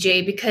purging,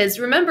 Vijay, because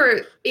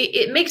remember,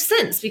 it makes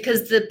sense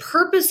because the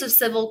purpose of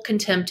civil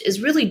contempt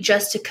is really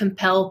just to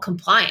compel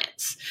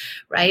compliance,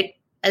 right?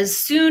 As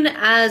soon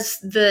as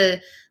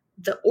the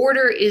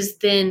order is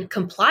then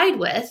complied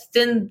with,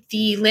 then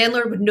the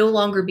landlord would no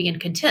longer be in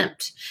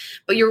contempt.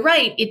 But you're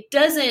right, it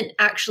doesn't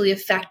actually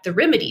affect the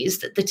remedies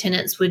that the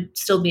tenants would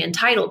still be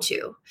entitled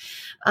to.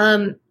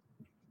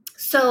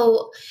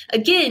 So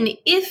again,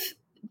 if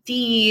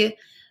the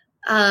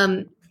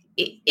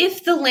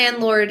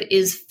landlord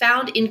is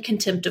found in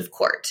contempt of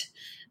court,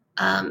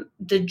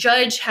 the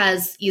judge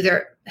has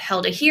either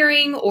held a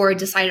hearing or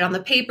decided on the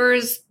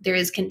papers, there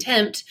is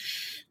contempt,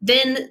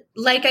 then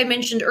like I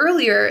mentioned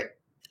earlier,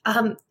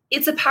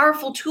 it's a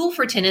powerful tool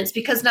for tenants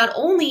because not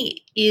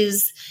only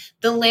is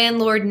the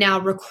landlord now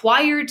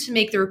required to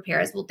make the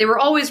repairs, well, they were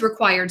always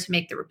required to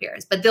make the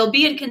repairs, but they'll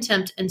be in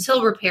contempt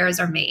until repairs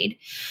are made.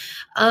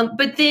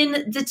 But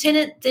then the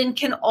tenant then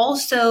can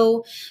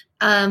also,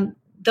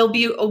 they'll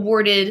be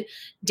awarded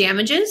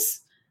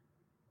damages,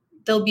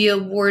 they'll be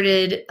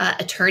awarded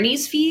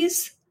attorney's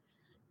fees,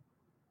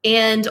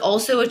 and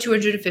also a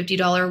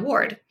 $250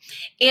 award.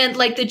 And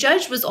like the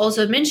judge was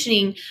also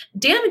mentioning,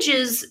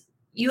 damages,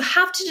 you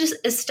have to just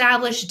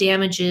establish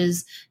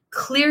damages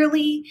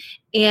clearly,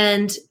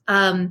 and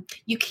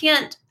you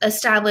can't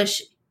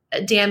establish a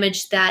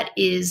damage that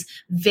is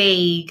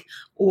vague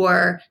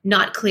or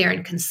not clear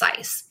and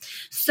concise.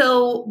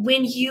 So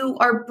when you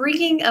are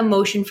bringing a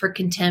motion for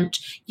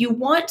contempt, you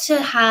want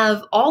to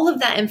have all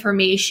of that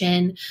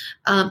information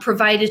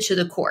provided to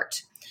the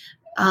court.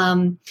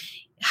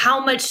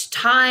 How much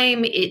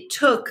time it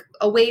took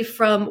away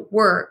from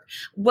work,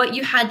 what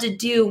you had to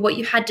do, what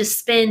you had to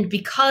spend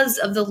because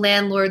of the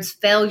landlord's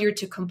failure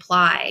to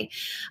comply.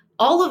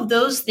 All of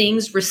those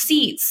things,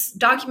 receipts,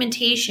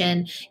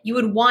 documentation, you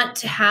would want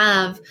to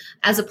have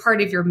as a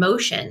part of your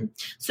motion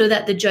so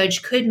that the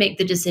judge could make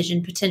the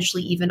decision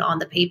potentially even on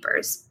the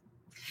papers.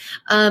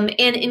 And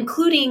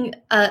including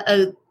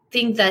a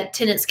thing that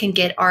tenants can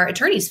get are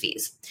attorney's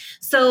fees.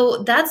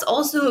 So that's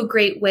also a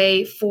great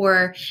way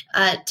for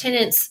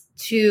tenants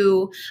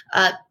to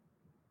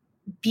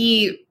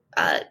be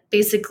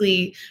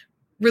basically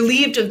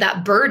relieved of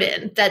that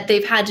burden that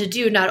they've had to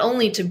do, not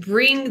only to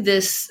bring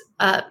this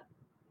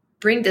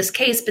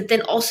case, but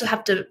then also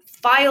have to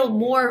file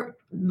more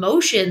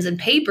motions and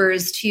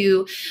papers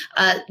to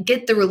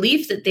get the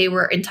relief that they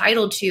were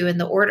entitled to in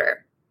the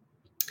order.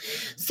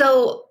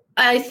 So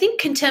I think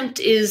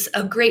contempt is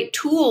a great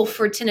tool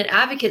for tenant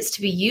advocates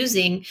to be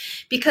using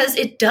because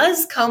it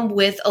does come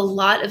with a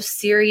lot of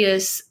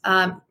serious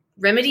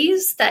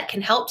remedies that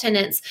can help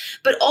tenants,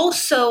 but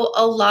also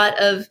a lot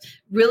of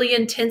really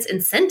intense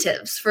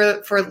incentives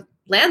for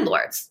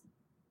landlords.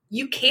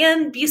 You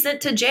can be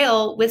sent to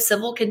jail with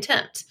civil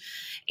contempt,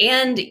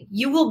 and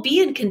you will be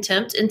in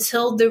contempt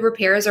until the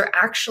repairs are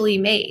actually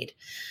made.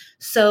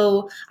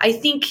 So I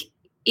think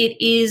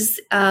it is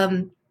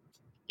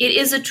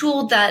a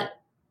tool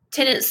that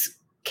tenants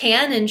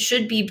can and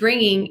should be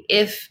bringing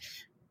if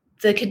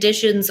the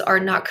conditions are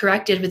not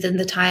corrected within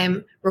the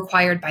time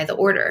required by the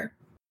order.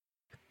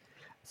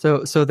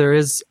 So there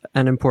is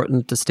an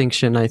important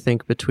distinction, I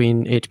think,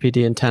 between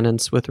HPD and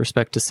tenants with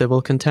respect to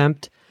civil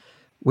contempt,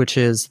 which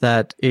is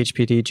that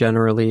HPD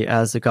generally,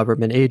 as a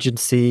government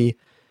agency,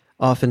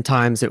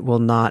 oftentimes it will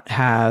not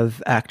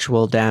have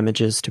actual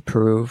damages to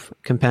prove,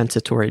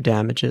 compensatory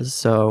damages.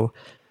 So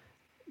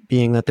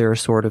being that there are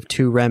sort of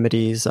two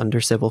remedies under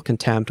civil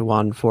contempt,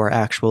 one for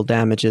actual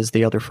damages,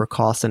 the other for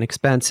costs and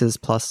expenses,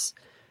 plus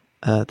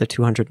the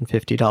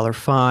 $250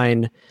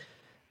 fine,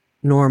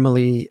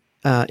 normally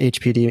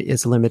HPD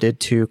is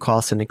limited to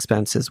costs and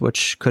expenses,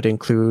 which could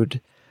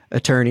include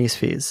attorney's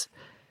fees.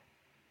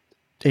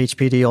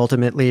 HPD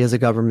ultimately is a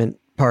government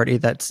party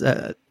that's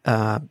a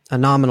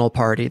nominal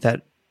party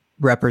that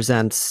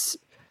represents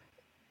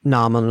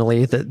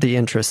nominally the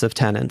interests of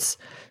tenants.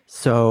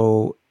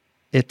 So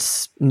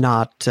it's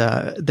not,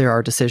 there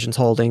are decisions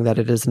holding that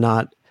it is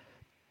not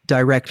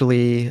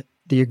directly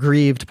the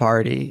aggrieved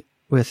party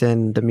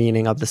within the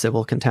meaning of the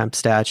civil contempt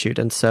statute.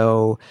 And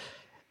so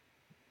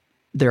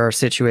there are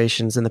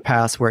situations in the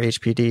past where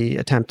HPD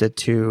attempted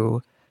to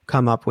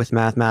come up with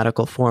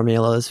mathematical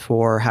formulas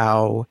for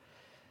how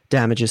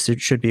damages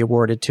should be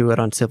awarded to it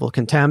on civil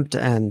contempt,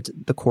 and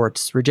the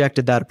courts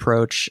rejected that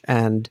approach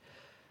and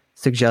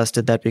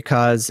suggested that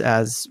because,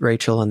 as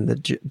Rachel and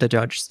the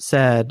judge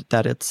said,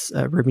 that it's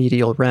a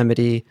remedial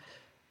remedy,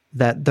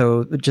 that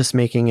though just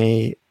making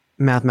a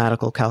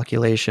mathematical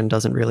calculation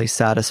doesn't really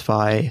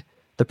satisfy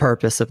the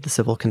purpose of the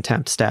civil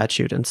contempt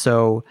statute. And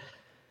so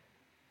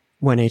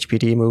when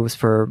HPD moves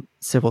for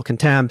civil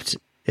contempt,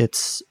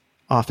 it's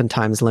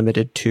oftentimes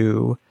limited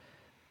to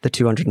the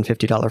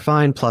 $250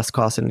 fine plus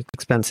costs and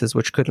expenses,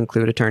 which could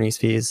include attorney's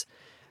fees,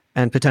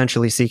 and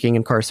potentially seeking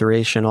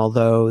incarceration,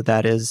 although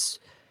that is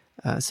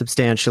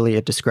substantially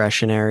a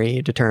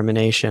discretionary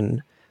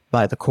determination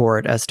by the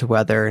court as to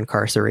whether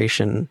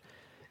incarceration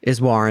is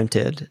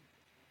warranted.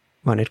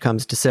 When it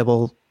comes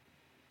to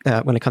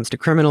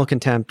criminal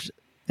contempt,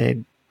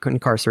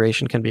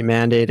 incarceration can be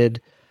mandated,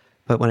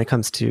 but when it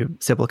comes to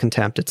civil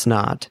contempt, it's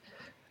not.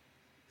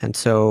 And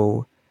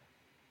so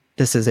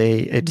this is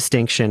a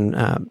distinction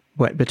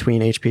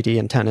between HPD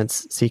and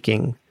tenants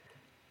seeking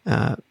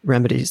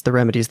remedies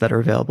that are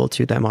available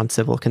to them on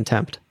civil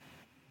contempt.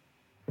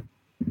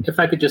 If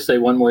I could just say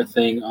one more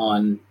thing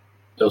on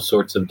those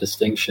sorts of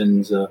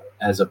distinctions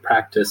as a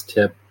practice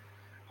tip,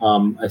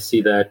 I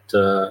see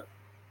that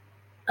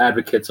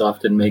advocates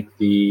often make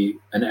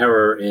an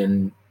error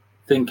in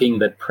thinking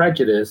that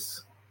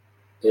prejudice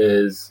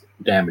is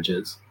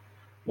damages,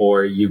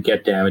 or you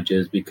get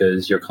damages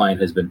because your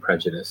client has been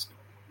prejudiced.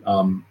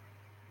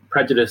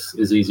 Prejudice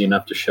is easy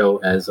enough to show,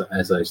 as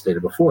I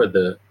stated before,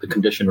 the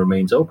condition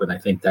remains open. I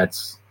think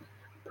that's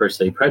per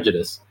se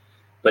prejudice.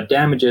 But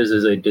damages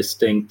is a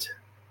distinct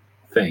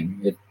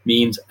thing. It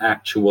means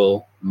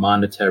actual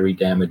monetary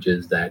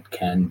damages that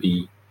can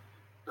be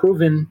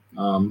proven.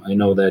 I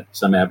know that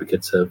some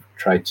advocates have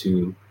tried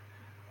to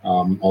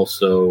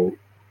also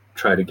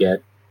try to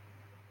get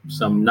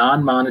some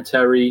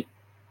non-monetary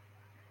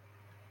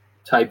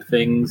type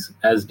things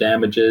as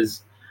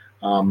damages,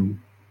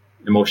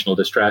 emotional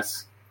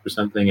distress or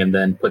something, and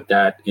then put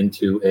that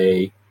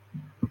into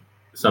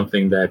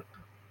something that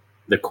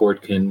the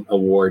court can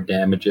award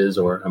damages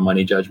or a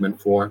money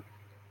judgment for.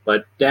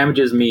 But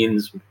damages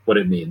means what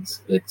it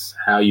means. It's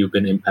how you've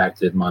been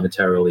impacted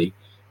monetarily,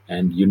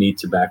 and you need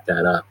to back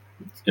that up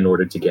in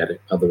order to get it.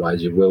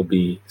 Otherwise, you will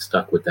be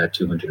stuck with that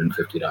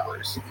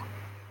 $250.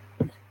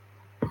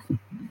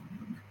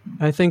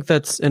 I think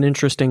that's an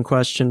interesting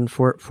question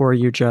for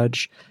you,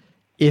 Judge.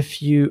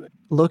 If you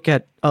look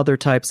at other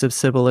types of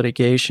civil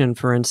litigation,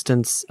 for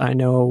instance, I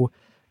know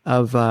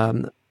of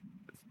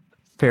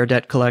Fair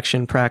Debt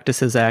Collection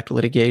Practices Act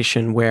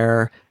litigation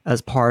where,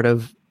 as part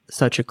of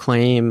such a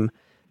claim,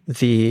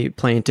 the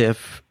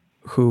plaintiff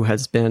who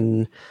has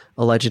been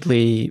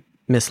allegedly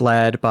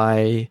misled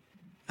by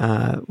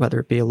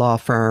whether it be a law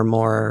firm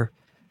or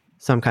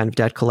some kind of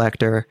debt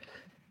collector,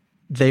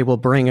 they will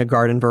bring a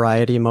garden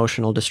variety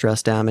emotional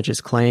distress damages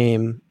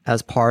claim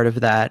as part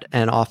of that.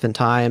 And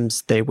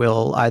oftentimes they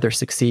will either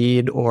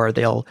succeed or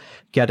they'll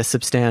get a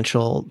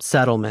substantial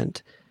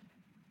settlement.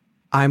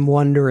 I'm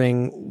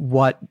wondering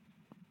what,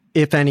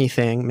 if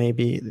anything,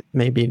 maybe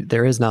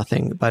there is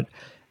nothing, but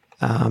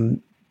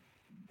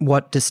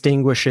what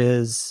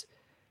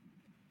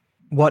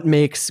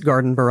makes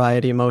garden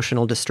variety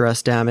emotional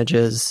distress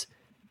damages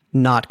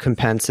not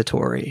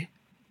compensatory,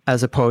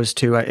 as opposed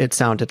to, it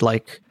sounded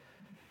like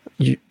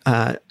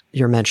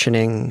you're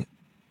mentioning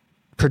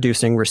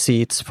producing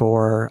receipts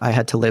for, I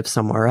had to live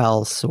somewhere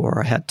else,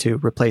 or I had to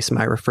replace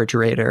my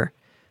refrigerator,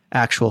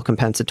 actual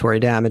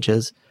compensatory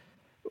damages.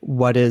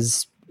 What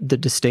is the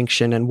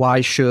distinction, and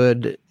why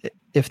should,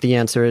 if the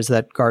answer is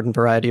that garden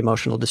variety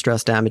emotional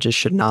distress damages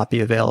should not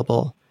be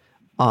available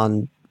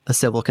on a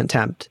civil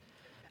contempt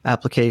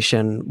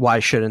application, why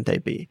shouldn't they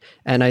be?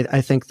 And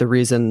I think the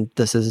reason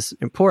this is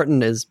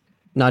important is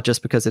not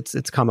just because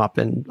it's come up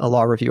in a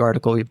law review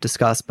article we've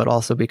discussed, but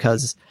also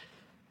because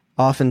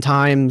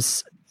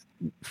oftentimes,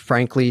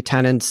 frankly,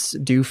 tenants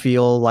do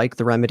feel like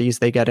the remedies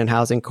they get in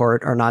housing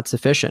court are not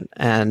sufficient.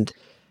 And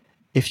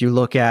if you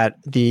look at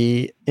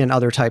in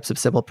other types of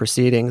civil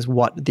proceedings,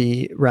 what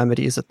the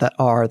remedies that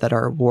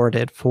are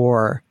awarded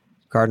for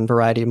garden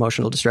variety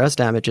emotional distress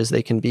damages,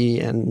 they can be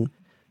in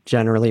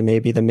generally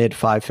maybe the mid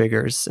 5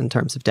 figures in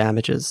terms of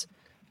damages.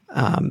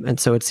 And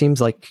so it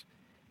seems like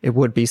it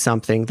would be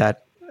something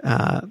that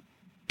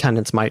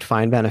tenants might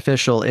find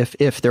beneficial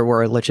if there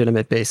were a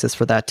legitimate basis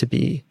for that to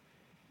be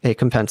a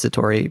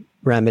compensatory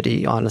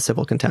remedy on a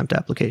civil contempt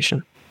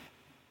application.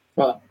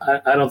 Well,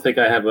 I don't think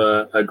I have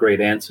a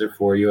great answer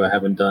for you. I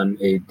haven't done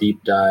a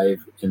deep dive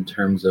in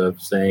terms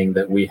of saying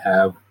that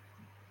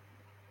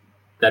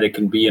that it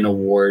can be an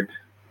award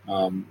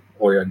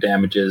or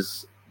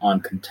damages on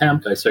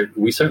contempt.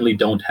 We certainly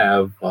don't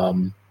have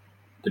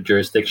the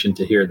jurisdiction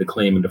to hear the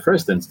claim in the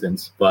first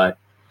instance, but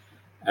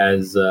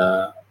as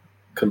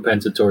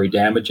compensatory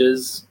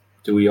damages,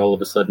 do we all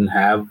of a sudden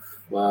have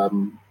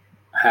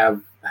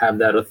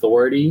that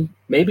authority?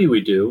 Maybe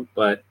we do,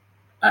 but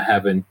I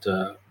haven't.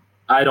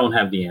 I don't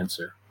have the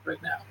answer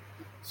right now.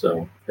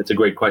 So it's a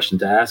great question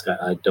to ask.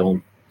 I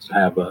don't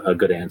have a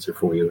good answer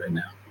for you right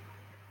now.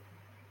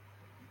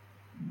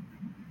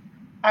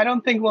 I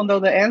don't think we'll know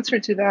the answer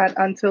to that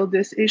until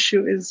this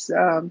issue is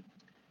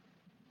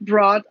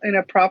brought in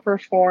a proper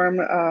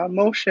form,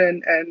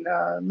 motion,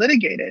 and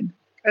litigated,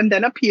 and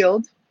then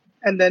appealed,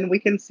 and then we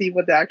can see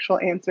what the actual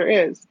answer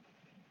is.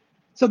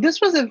 So this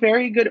was a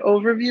very good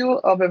overview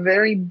of a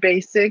very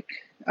basic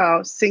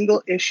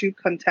single issue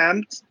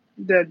contempt.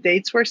 The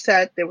dates were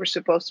set. They were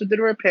supposed to do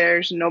the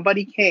repairs.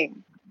 Nobody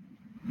came.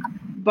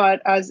 But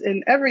as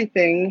in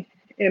everything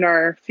in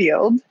our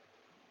field,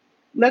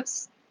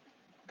 let's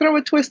throw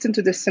a twist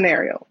into this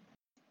scenario.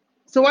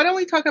 So why don't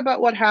we talk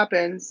about what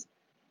happens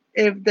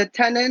if the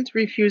tenant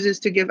refuses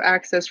to give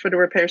access for the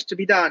repairs to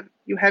be done?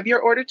 You have your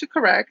order to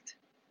correct.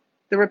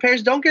 The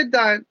repairs don't get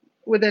done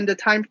within the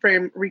time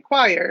frame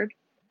required.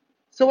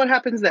 So what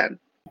happens then?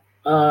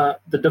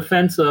 The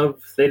defense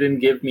of they didn't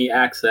give me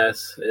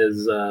access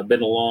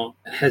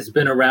has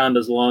been around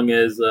as long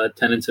as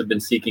tenants have been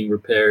seeking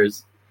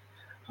repairs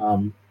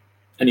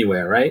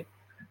anywhere, right?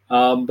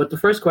 But the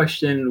first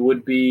question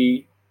would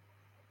be,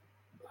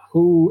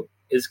 who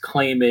is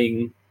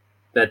claiming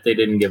that they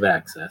didn't give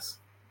access?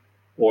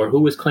 Or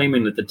who is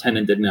claiming that the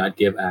tenant did not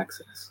give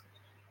access?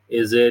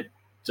 Is it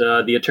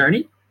the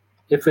attorney?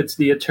 If it's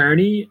the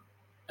attorney,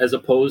 as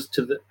opposed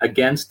to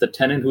against the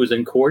tenant who's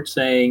in court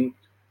saying,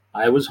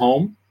 I was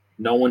home,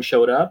 no one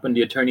showed up, and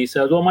the attorney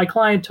says, well, my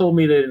client told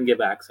me they didn't give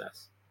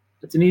access.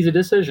 It's an easy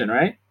decision,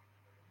 right?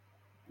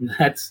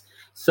 That's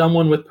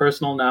someone with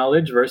personal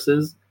knowledge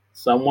versus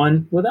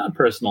someone without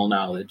personal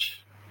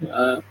knowledge.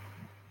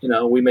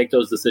 We make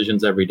those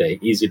decisions every day.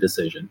 Easy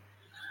decision.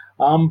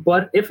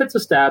 But if it's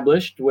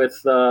established with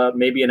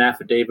maybe an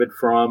affidavit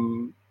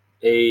from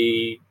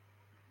a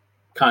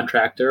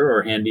contractor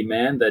or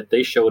handyman that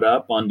they showed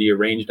up on the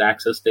arranged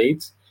access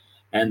dates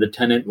and the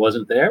tenant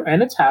wasn't there,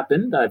 and it's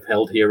happened, I've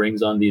held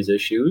hearings on these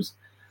issues,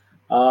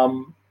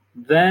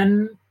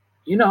 then,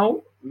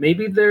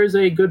 maybe there's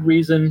a good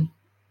reason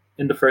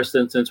in the first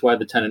instance why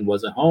the tenant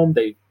wasn't home.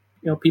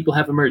 People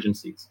have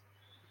emergencies.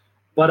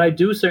 But I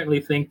do certainly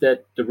think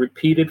that the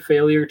repeated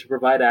failure to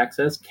provide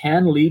access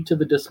can lead to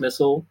the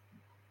dismissal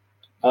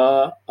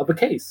of a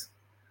case.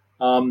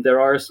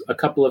 There are a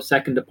couple of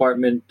second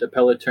department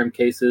appellate term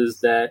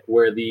cases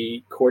where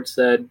the court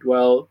said,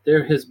 well,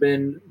 there has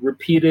been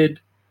repeated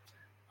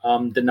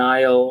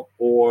denial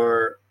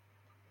or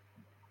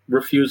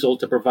refusal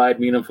to provide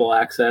meaningful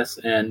access,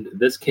 and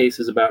this case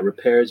is about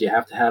repairs. You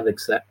have to have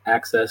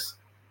access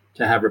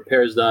to have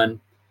repairs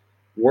done.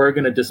 We're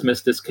going to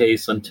dismiss this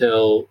case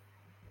until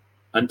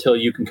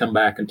you can come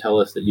back and tell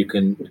us that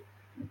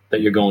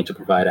you're going to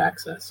provide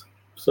access.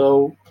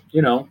 So,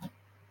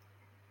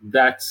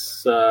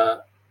 that's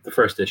the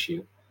first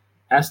issue.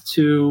 As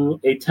to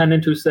a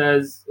tenant who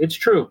says, it's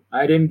true,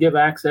 I didn't give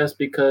access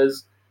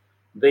because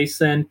they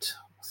sent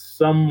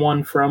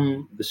someone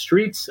from the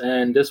streets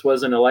and this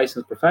wasn't a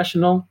licensed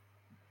professional,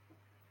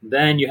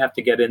 then you have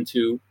to get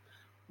into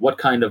what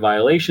kind of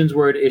violations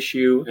were at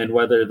issue and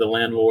whether the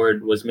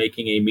landlord was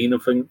making a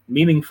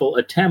meaningful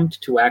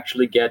attempt to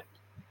actually get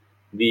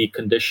the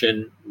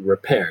condition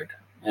repaired.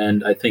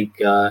 And I think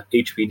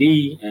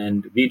HPD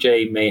and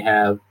Vijay may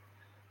have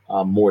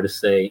more to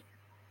say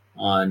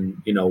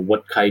on,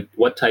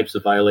 what types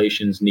of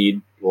violations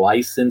need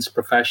licensed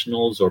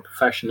professionals or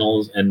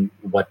professionals and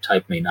what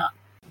type may not.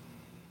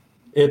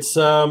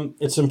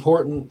 It's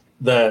important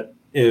that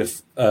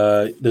if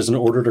there's an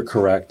order to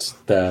correct,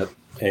 that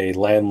a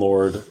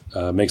landlord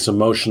makes a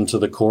motion to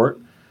the court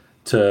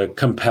to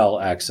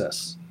compel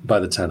access by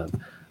the tenant.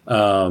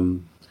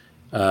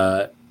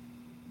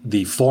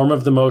 The form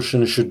of the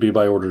motion should be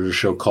by order to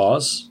show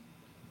cause.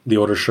 The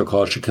order to show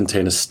cause should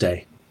contain a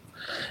stay.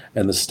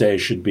 And the stay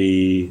should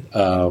be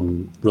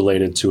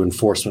related to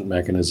enforcement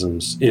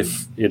mechanisms.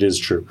 If it is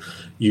true,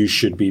 you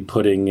should be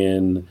putting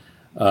in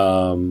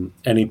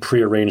any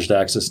prearranged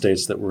access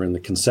dates that were in the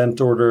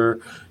consent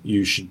order.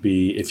 You should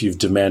be, if you've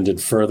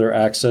demanded further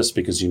access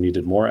because you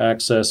needed more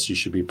access, you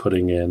should be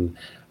putting in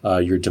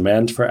your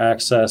demand for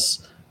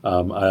access.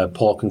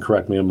 Paul can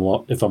correct me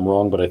if I'm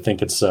wrong, but I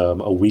think it's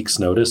a week's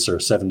notice or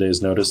 7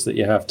 days notice that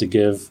you have to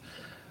give.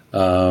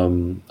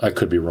 I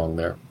could be wrong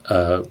there.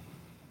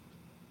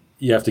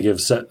 You have to give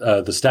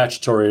the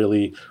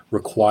statutorily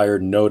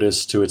required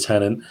notice to a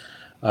tenant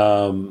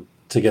to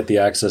get the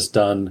access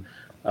done.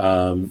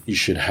 You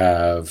should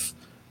have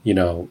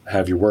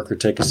your worker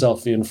take a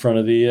selfie in front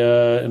of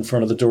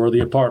the door of the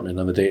apartment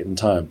on the date and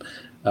time.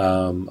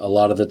 A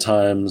lot of the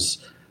times,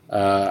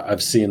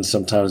 I've seen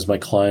sometimes my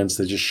clients,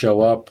 they just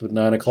show up at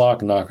 9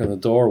 o'clock, knock on the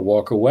door,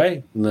 walk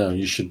away. No,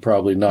 you should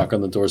probably knock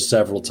on the door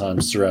several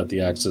times throughout the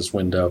access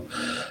window.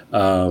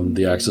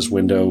 The access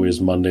window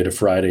is Monday to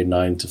Friday,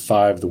 9 to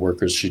 5. The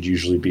workers should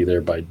usually be there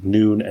by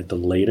noon at the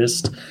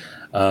latest.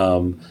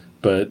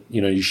 But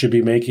you should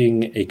be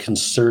making a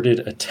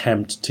concerted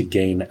attempt to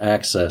gain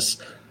access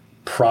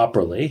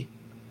properly,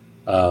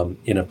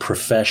 in a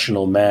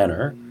professional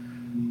manner.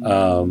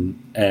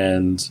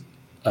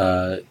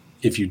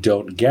 If you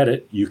don't get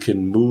it, you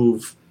can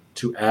move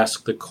to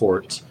ask the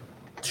court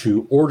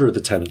to order the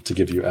tenant to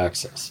give you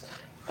access.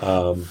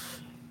 Down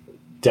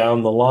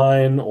the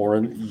line, or a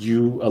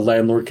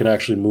landlord can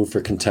actually move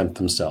for contempt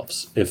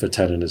themselves if a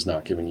tenant is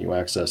not giving you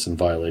access in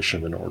violation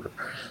of an order.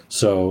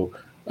 So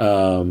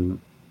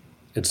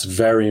it's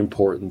very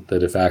important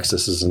that if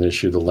access is an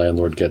issue, the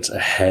landlord gets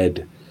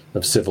ahead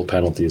of civil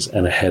penalties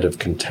and ahead of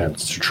contempt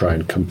to try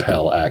and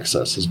compel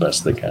access as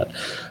best they can.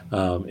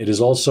 It's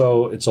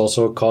also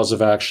a cause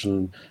of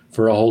action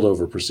for a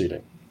holdover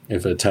proceeding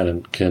if a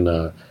tenant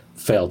can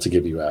fail to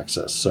give you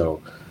access.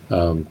 So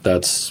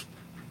that's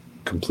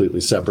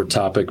completely separate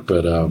topic,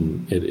 but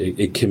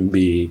it can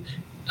be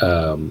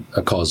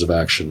a cause of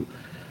action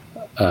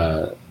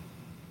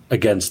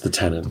against the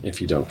tenant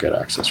if you don't get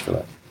access for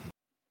that.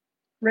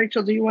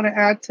 Rachel, do you want to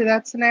add to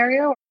that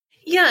scenario?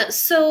 Yeah,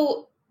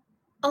 so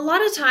a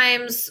lot of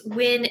times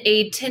when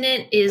a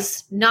tenant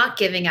is not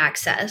giving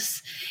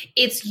access,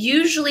 it's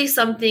usually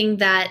something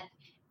that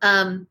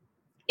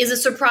is a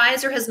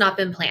surprise or has not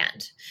been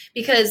planned,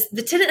 because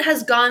the tenant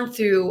has gone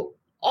through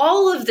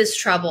all of this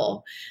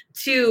trouble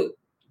to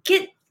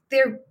get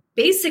their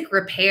basic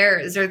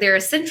repairs or their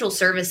essential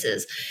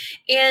services.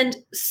 And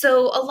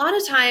so a lot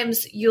of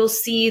times you'll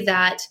see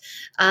that,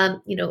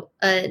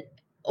 an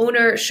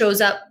owner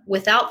shows up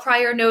without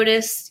prior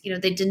notice.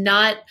 They did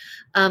not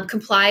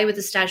comply with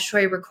the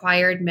statutory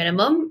required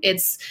minimum.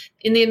 It's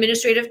in the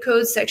Administrative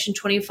Code, Section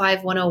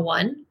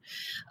 25101.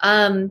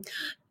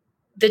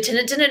 The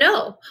tenant didn't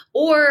know,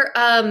 or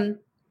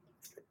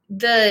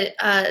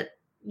the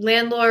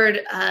landlord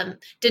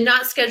did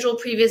not schedule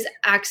previous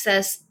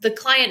access. The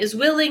client is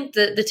willing,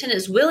 the tenant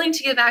is willing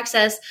to give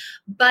access,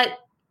 but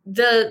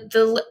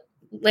the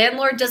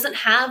landlord doesn't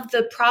have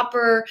the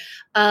proper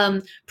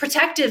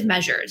protective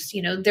measures.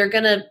 They're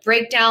going to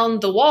break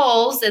down the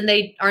walls and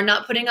they are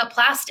not putting up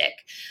plastic.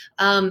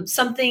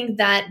 Something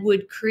that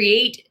would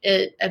create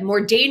a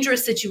more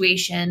dangerous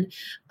situation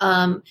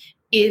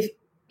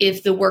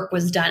if the work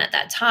was done at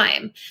that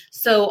time.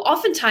 So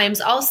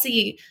oftentimes I'll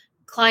see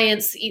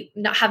clients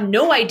have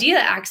no idea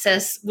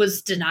access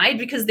was denied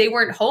because they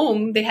weren't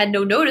home, they had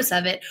no notice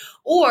of it,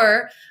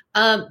 or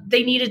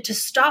they needed to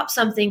stop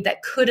something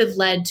that could have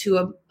led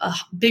to a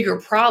bigger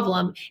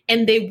problem,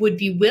 and they would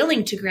be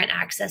willing to grant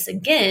access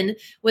again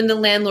when the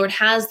landlord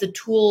has the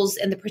tools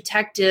and the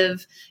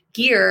protective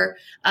gear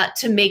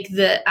to make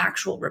the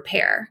actual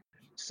repair.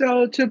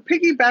 So to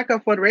piggyback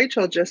off what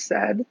Rachel just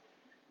said,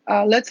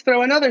 let's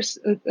throw another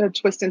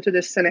twist into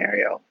this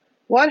scenario.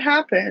 What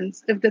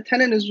happens if the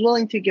tenant is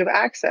willing to give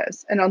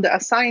access and on the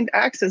assigned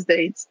access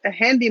dates, a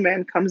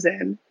handyman comes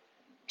in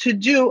to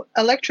do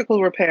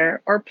electrical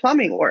repair or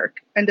plumbing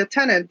work, and the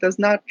tenant does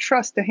not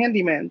trust the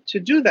handyman to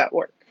do that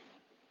work?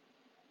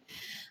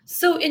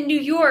 So in New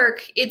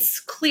York,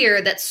 it's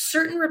clear that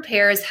certain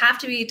repairs have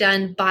to be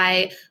done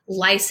by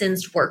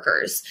licensed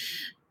workers.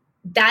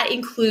 That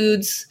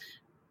includes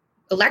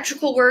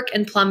electrical work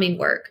and plumbing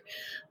work.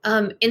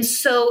 And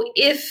so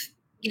if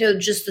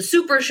just the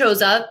super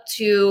shows up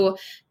to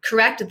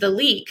correct the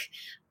leak,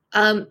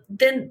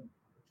 then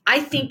I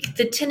think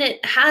the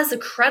tenant has a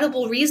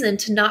credible reason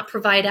to not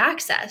provide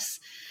access.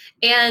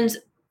 And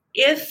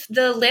if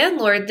the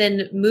landlord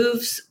then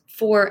moves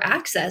for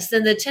access,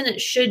 then the tenant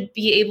should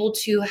be able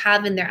to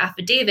have in their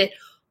affidavit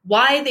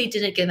why they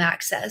didn't give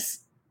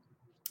access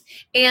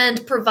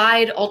and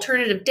provide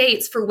alternative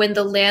dates for when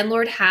the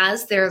landlord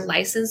has their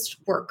licensed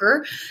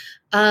worker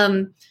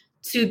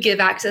to give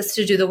access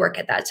to do the work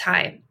at that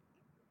time.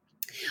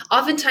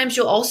 Oftentimes,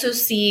 you'll also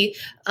see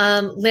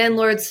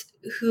landlords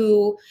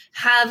who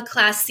have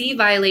Class C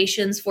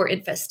violations for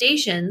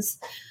infestations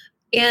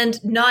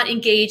and not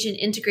engage in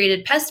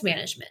integrated pest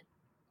management.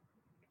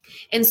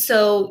 And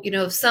so,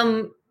 if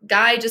some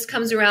guy just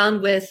comes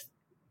around with,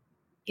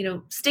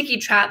 sticky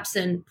traps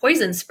and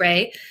poison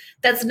spray,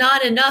 that's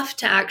not enough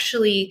to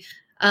actually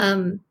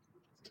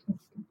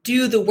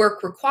do the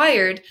work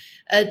required.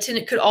 A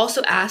tenant could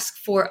also ask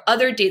for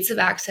other dates of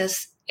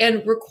access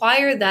and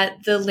require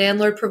that the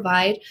landlord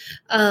provide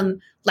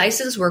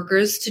licensed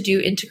workers to do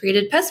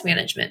integrated pest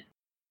management.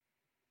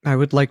 I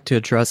would like to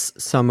address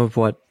some of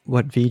what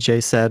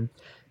Vijay said.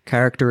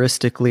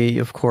 Characteristically,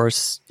 of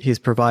course, he's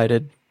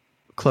provided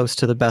close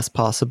to the best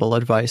possible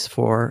advice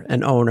for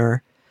an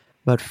owner,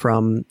 but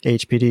from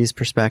HPD's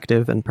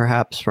perspective and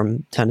perhaps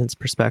from tenants'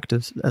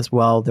 perspectives as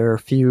well, there are a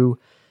few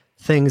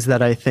things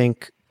that I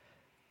think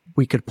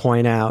we could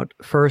point out.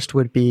 First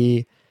would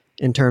be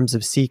in terms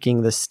of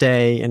seeking the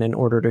stay in an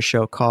order to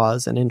show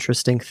cause. An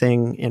interesting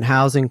thing in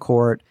housing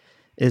court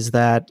is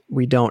that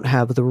we don't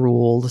have the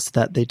rules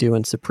that they do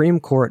in Supreme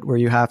Court, where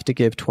you have to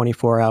give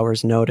 24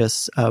 hours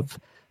notice of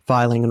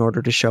filing an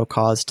order to show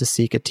cause to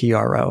seek a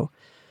TRO.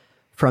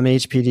 From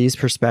HPD's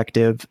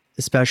perspective,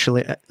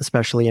 especially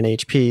in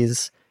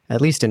HPs,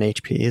 at least in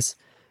HPs,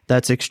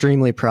 that's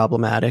extremely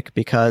problematic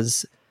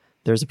because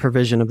there's a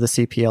provision of the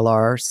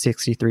CPLR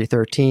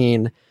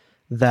 6313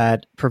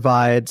 that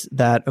provides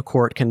that a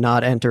court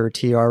cannot enter a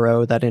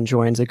TRO that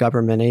enjoins a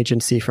government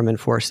agency from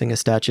enforcing a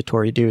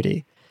statutory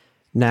duty.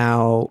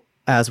 Now,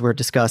 as we're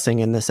discussing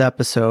in this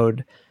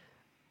episode,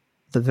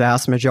 the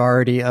vast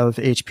majority of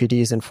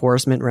HPD's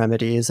enforcement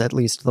remedies, at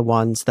least the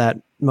ones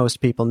that most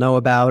people know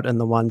about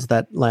and the ones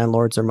that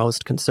landlords are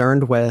most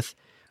concerned with,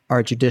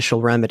 are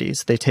judicial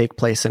remedies. They take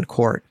place in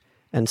court.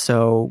 And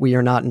so we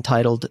are not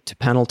entitled to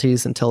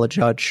penalties until a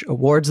judge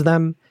awards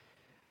them.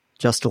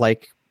 Just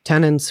like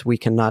tenants, we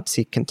cannot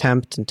seek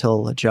contempt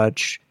until a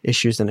judge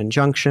issues an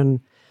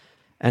injunction.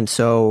 And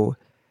so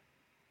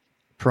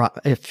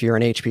if you're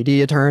an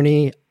HPD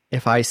attorney,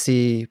 if I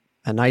see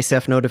a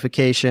NICEF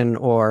notification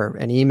or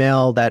an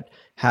email that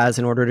has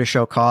an order to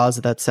show cause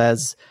that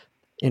says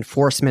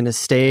enforcement is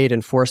stayed,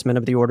 enforcement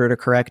of the order to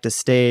correct is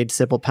stayed,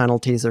 civil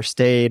penalties are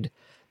stayed,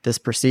 this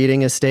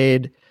proceeding is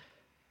stayed,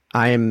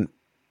 I am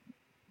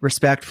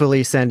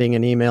respectfully sending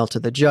an email to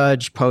the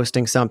judge,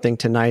 posting something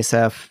to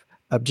NICEF,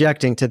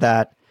 objecting to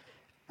that.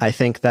 I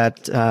think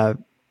that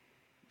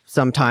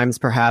sometimes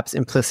perhaps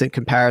implicit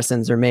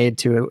comparisons are made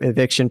to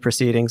eviction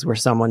proceedings where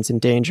someone's in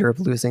danger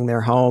of losing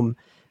their home.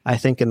 I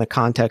think in the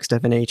context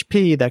of an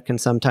HP, that can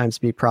sometimes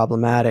be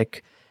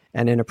problematic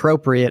and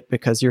inappropriate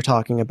because you're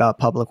talking about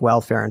public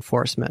welfare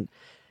enforcement.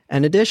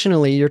 And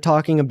additionally, you're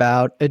talking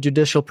about a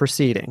judicial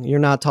proceeding. You're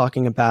not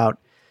talking about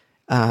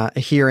a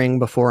hearing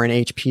before an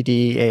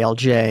HPD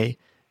ALJ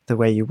the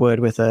way you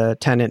would with a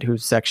tenant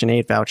whose Section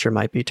 8 voucher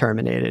might be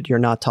terminated. You're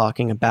not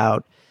talking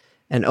about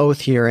an oath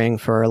hearing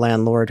for a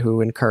landlord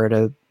who incurred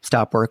a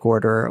stop work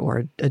order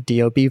or a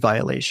DOB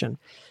violation.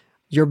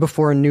 You're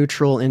before a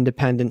neutral,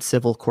 independent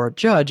civil court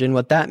judge. And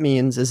what that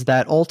means is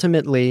that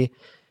ultimately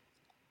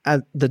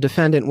the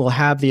defendant will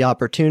have the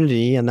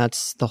opportunity, and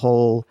that's the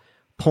whole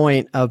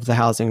point of the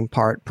housing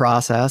part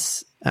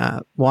process.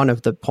 One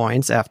of the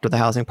points after the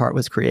housing part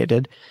was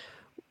created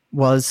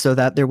was so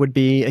that there would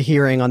be a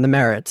hearing on the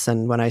merits.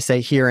 And when I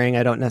say hearing,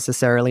 I don't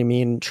necessarily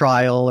mean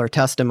trial or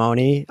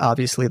testimony.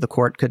 Obviously, the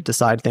court could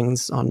decide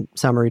things on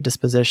summary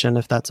disposition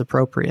if that's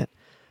appropriate.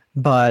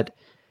 But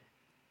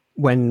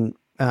when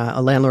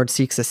a landlord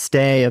seeks a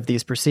stay of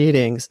these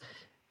proceedings,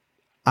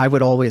 I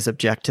would always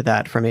object to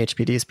that from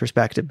HPD's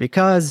perspective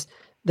because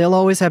they'll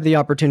always have the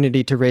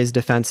opportunity to raise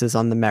defenses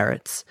on the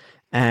merits.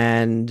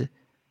 And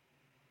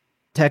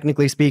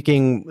technically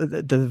speaking,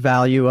 the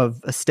value of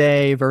a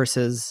stay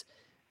versus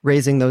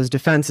raising those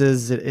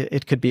defenses,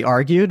 it could be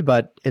argued,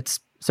 but it's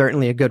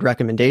certainly a good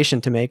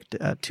recommendation to make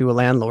to a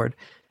landlord.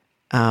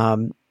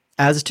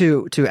 As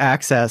to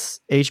access,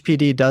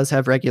 HPD does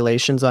have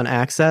regulations on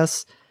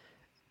access.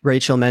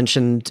 Rachel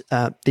mentioned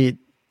the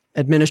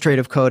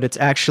administrative code. It's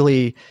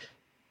actually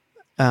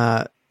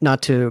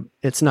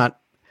it's not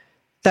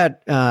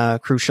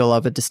that crucial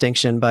of a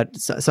distinction, but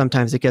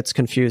sometimes it gets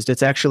confused.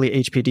 It's actually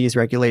HPD's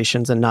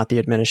regulations and not the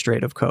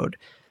administrative code.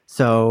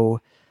 So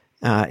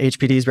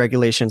HPD's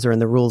regulations are in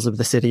the rules of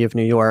the City of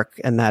New York,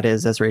 and that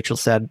is, as Rachel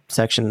said,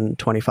 Section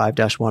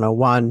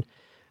 25-101.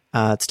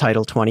 It's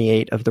Title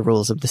 28 of the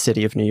Rules of the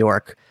City of New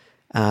York.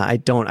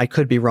 I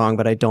could be wrong,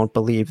 but I don't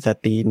believe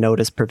that the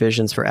notice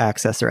provisions for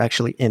access are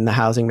actually in the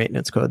Housing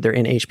Maintenance Code. They're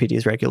in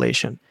HPD's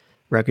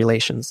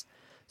regulations.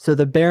 So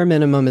the bare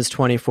minimum is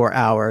 24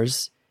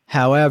 hours.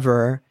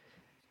 However,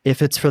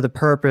 if it's for the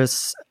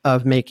purpose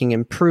of making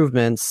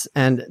improvements,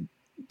 and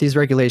these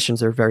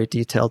regulations are very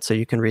detailed, so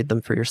you can read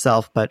them for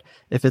yourself, but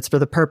if it's for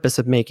the purpose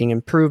of making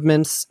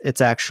improvements, it's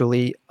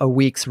actually a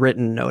week's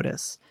written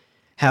notice.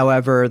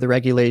 However, the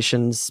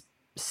regulations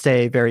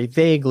say very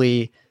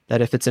vaguely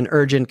that if it's an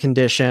urgent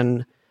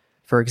condition,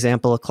 for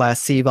example, a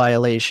Class C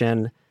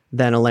violation,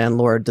 then a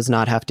landlord does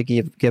not have to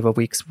give a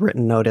week's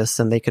written notice,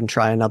 and they can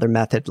try another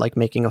method like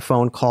making a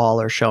phone call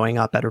or showing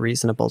up at a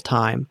reasonable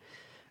time.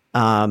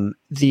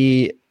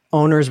 The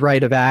owner's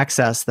right of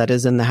access that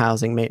is in the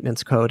Housing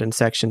Maintenance Code in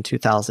Section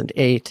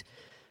 2008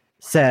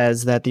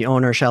 says that the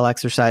owner shall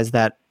exercise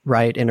that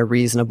right in a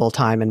reasonable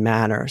time and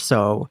manner.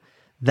 So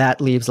that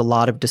leaves a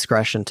lot of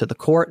discretion to the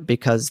court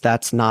because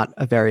that's not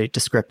a very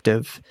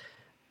descriptive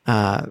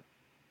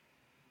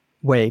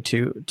way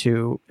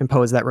to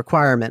impose that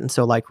requirement. And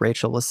so like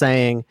Rachel was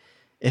saying,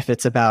 if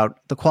it's about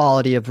the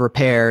quality of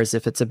repairs,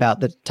 if it's about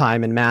the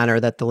time and manner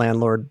that the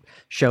landlord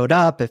showed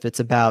up, if it's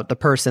about the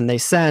person they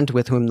sent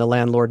with whom the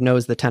landlord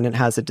knows the tenant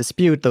has a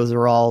dispute, those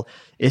are all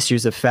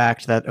issues of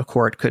fact that a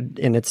court could,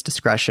 in its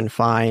discretion,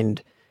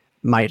 find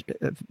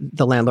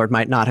the landlord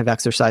might not have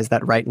exercised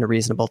that right in a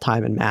reasonable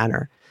time and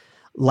manner.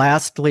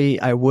 Lastly,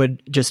 I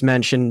would just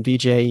mention,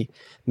 Vijay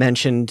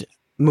mentioned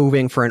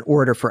moving for an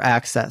order for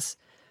access.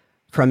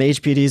 From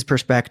HPD's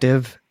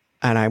perspective,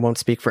 and I won't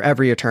speak for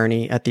every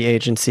attorney at the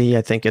agency,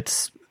 I think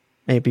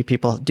maybe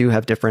people do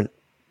have different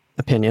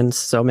opinions,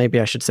 so maybe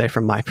I should say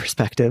from my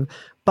perspective,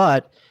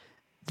 but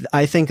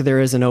I think there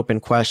is an open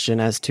question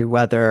as to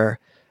whether,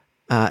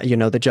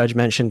 the judge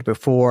mentioned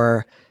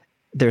before,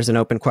 there's an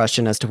open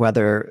question as to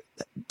whether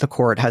the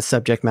court has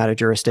subject matter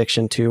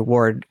jurisdiction to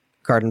award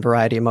garden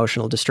variety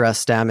emotional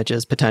distress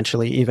damages,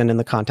 potentially even in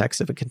the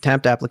context of a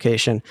contempt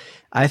application.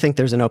 I think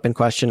there's an open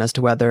question as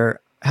to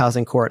whether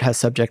housing court has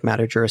subject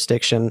matter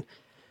jurisdiction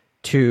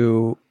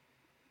to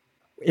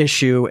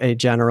issue a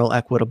general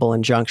equitable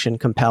injunction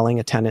compelling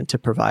a tenant to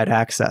provide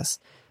access.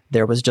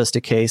 There was just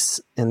a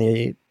case in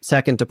the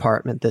second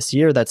department this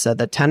year that said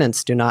that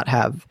tenants do not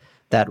have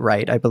that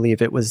right. I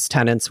believe it was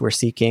tenants were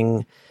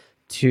seeking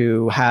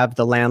to have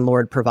the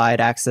landlord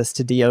provide access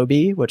to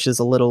DOB, which is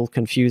a little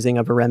confusing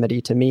of a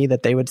remedy to me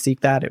that they would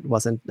seek that. It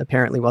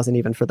apparently wasn't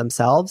even for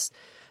themselves.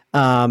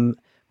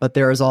 But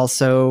there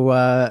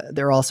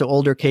are also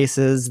older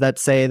cases that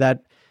say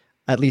that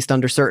at least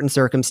under certain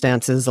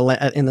circumstances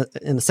in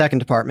the second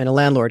department, a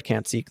landlord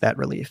can't seek that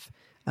relief.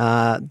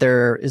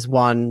 There is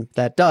one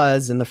that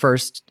does in the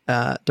first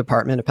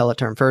department, appellate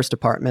term first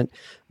department.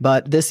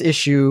 But this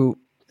issue,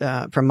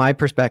 from my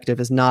perspective,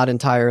 is not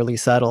entirely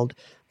settled,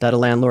 that a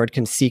landlord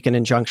can seek an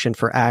injunction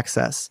for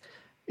access.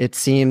 It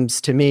seems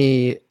to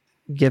me,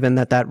 given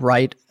that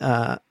right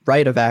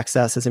of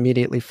access is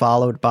immediately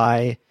followed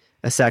by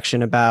a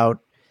section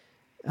about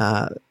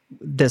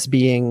this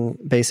being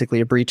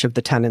basically a breach of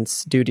the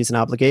tenant's duties and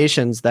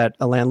obligations, that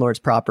a landlord's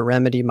proper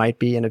remedy might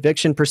be an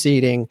eviction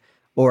proceeding,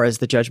 or as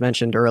the judge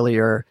mentioned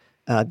earlier,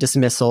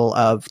 dismissal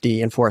of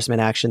the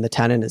enforcement action the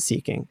tenant is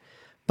seeking.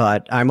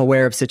 But I'm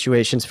aware of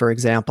situations, for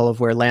example,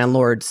 of where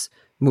landlords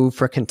move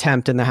for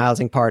contempt in the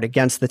housing part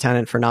against the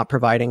tenant for not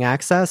providing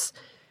access.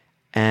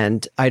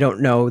 And I don't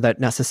know that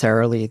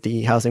necessarily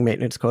the Housing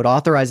Maintenance Code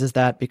authorizes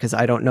that, because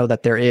I don't know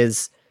that there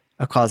is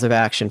a cause of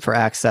action for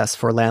access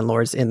for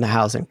landlords in the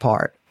housing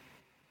part.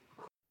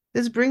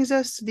 This brings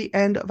us to the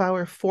end of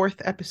our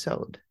fourth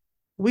episode.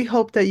 We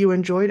hope that you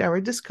enjoyed our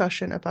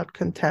discussion about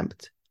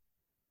contempt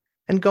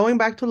and going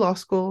back to law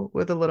school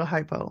with a little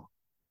hypo.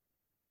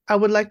 I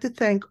would like to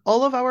thank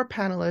all of our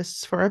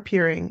panelists for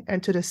appearing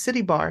and to the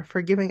City Bar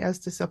for giving us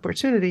this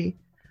opportunity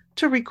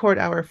to record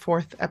our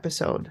fourth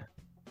episode.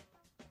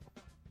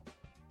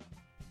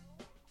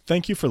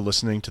 Thank you for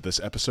listening to this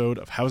episode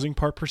of Housing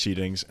Part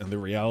Proceedings and the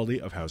Reality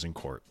of Housing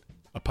Court,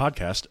 a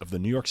podcast of the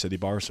New York City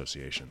Bar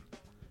Association.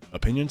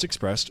 Opinions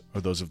expressed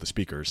are those of the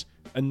speakers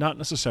and not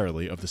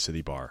necessarily of the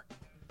City Bar.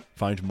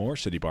 Find more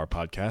City Bar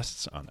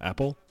podcasts on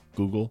Apple,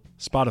 Google,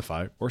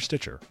 Spotify, or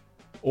Stitcher,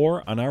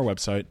 or on our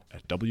website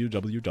at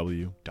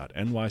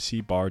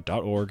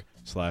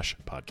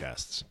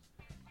www.nycbar.org/podcasts.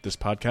 This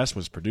podcast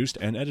was produced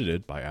and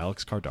edited by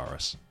Alex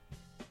Cardaris.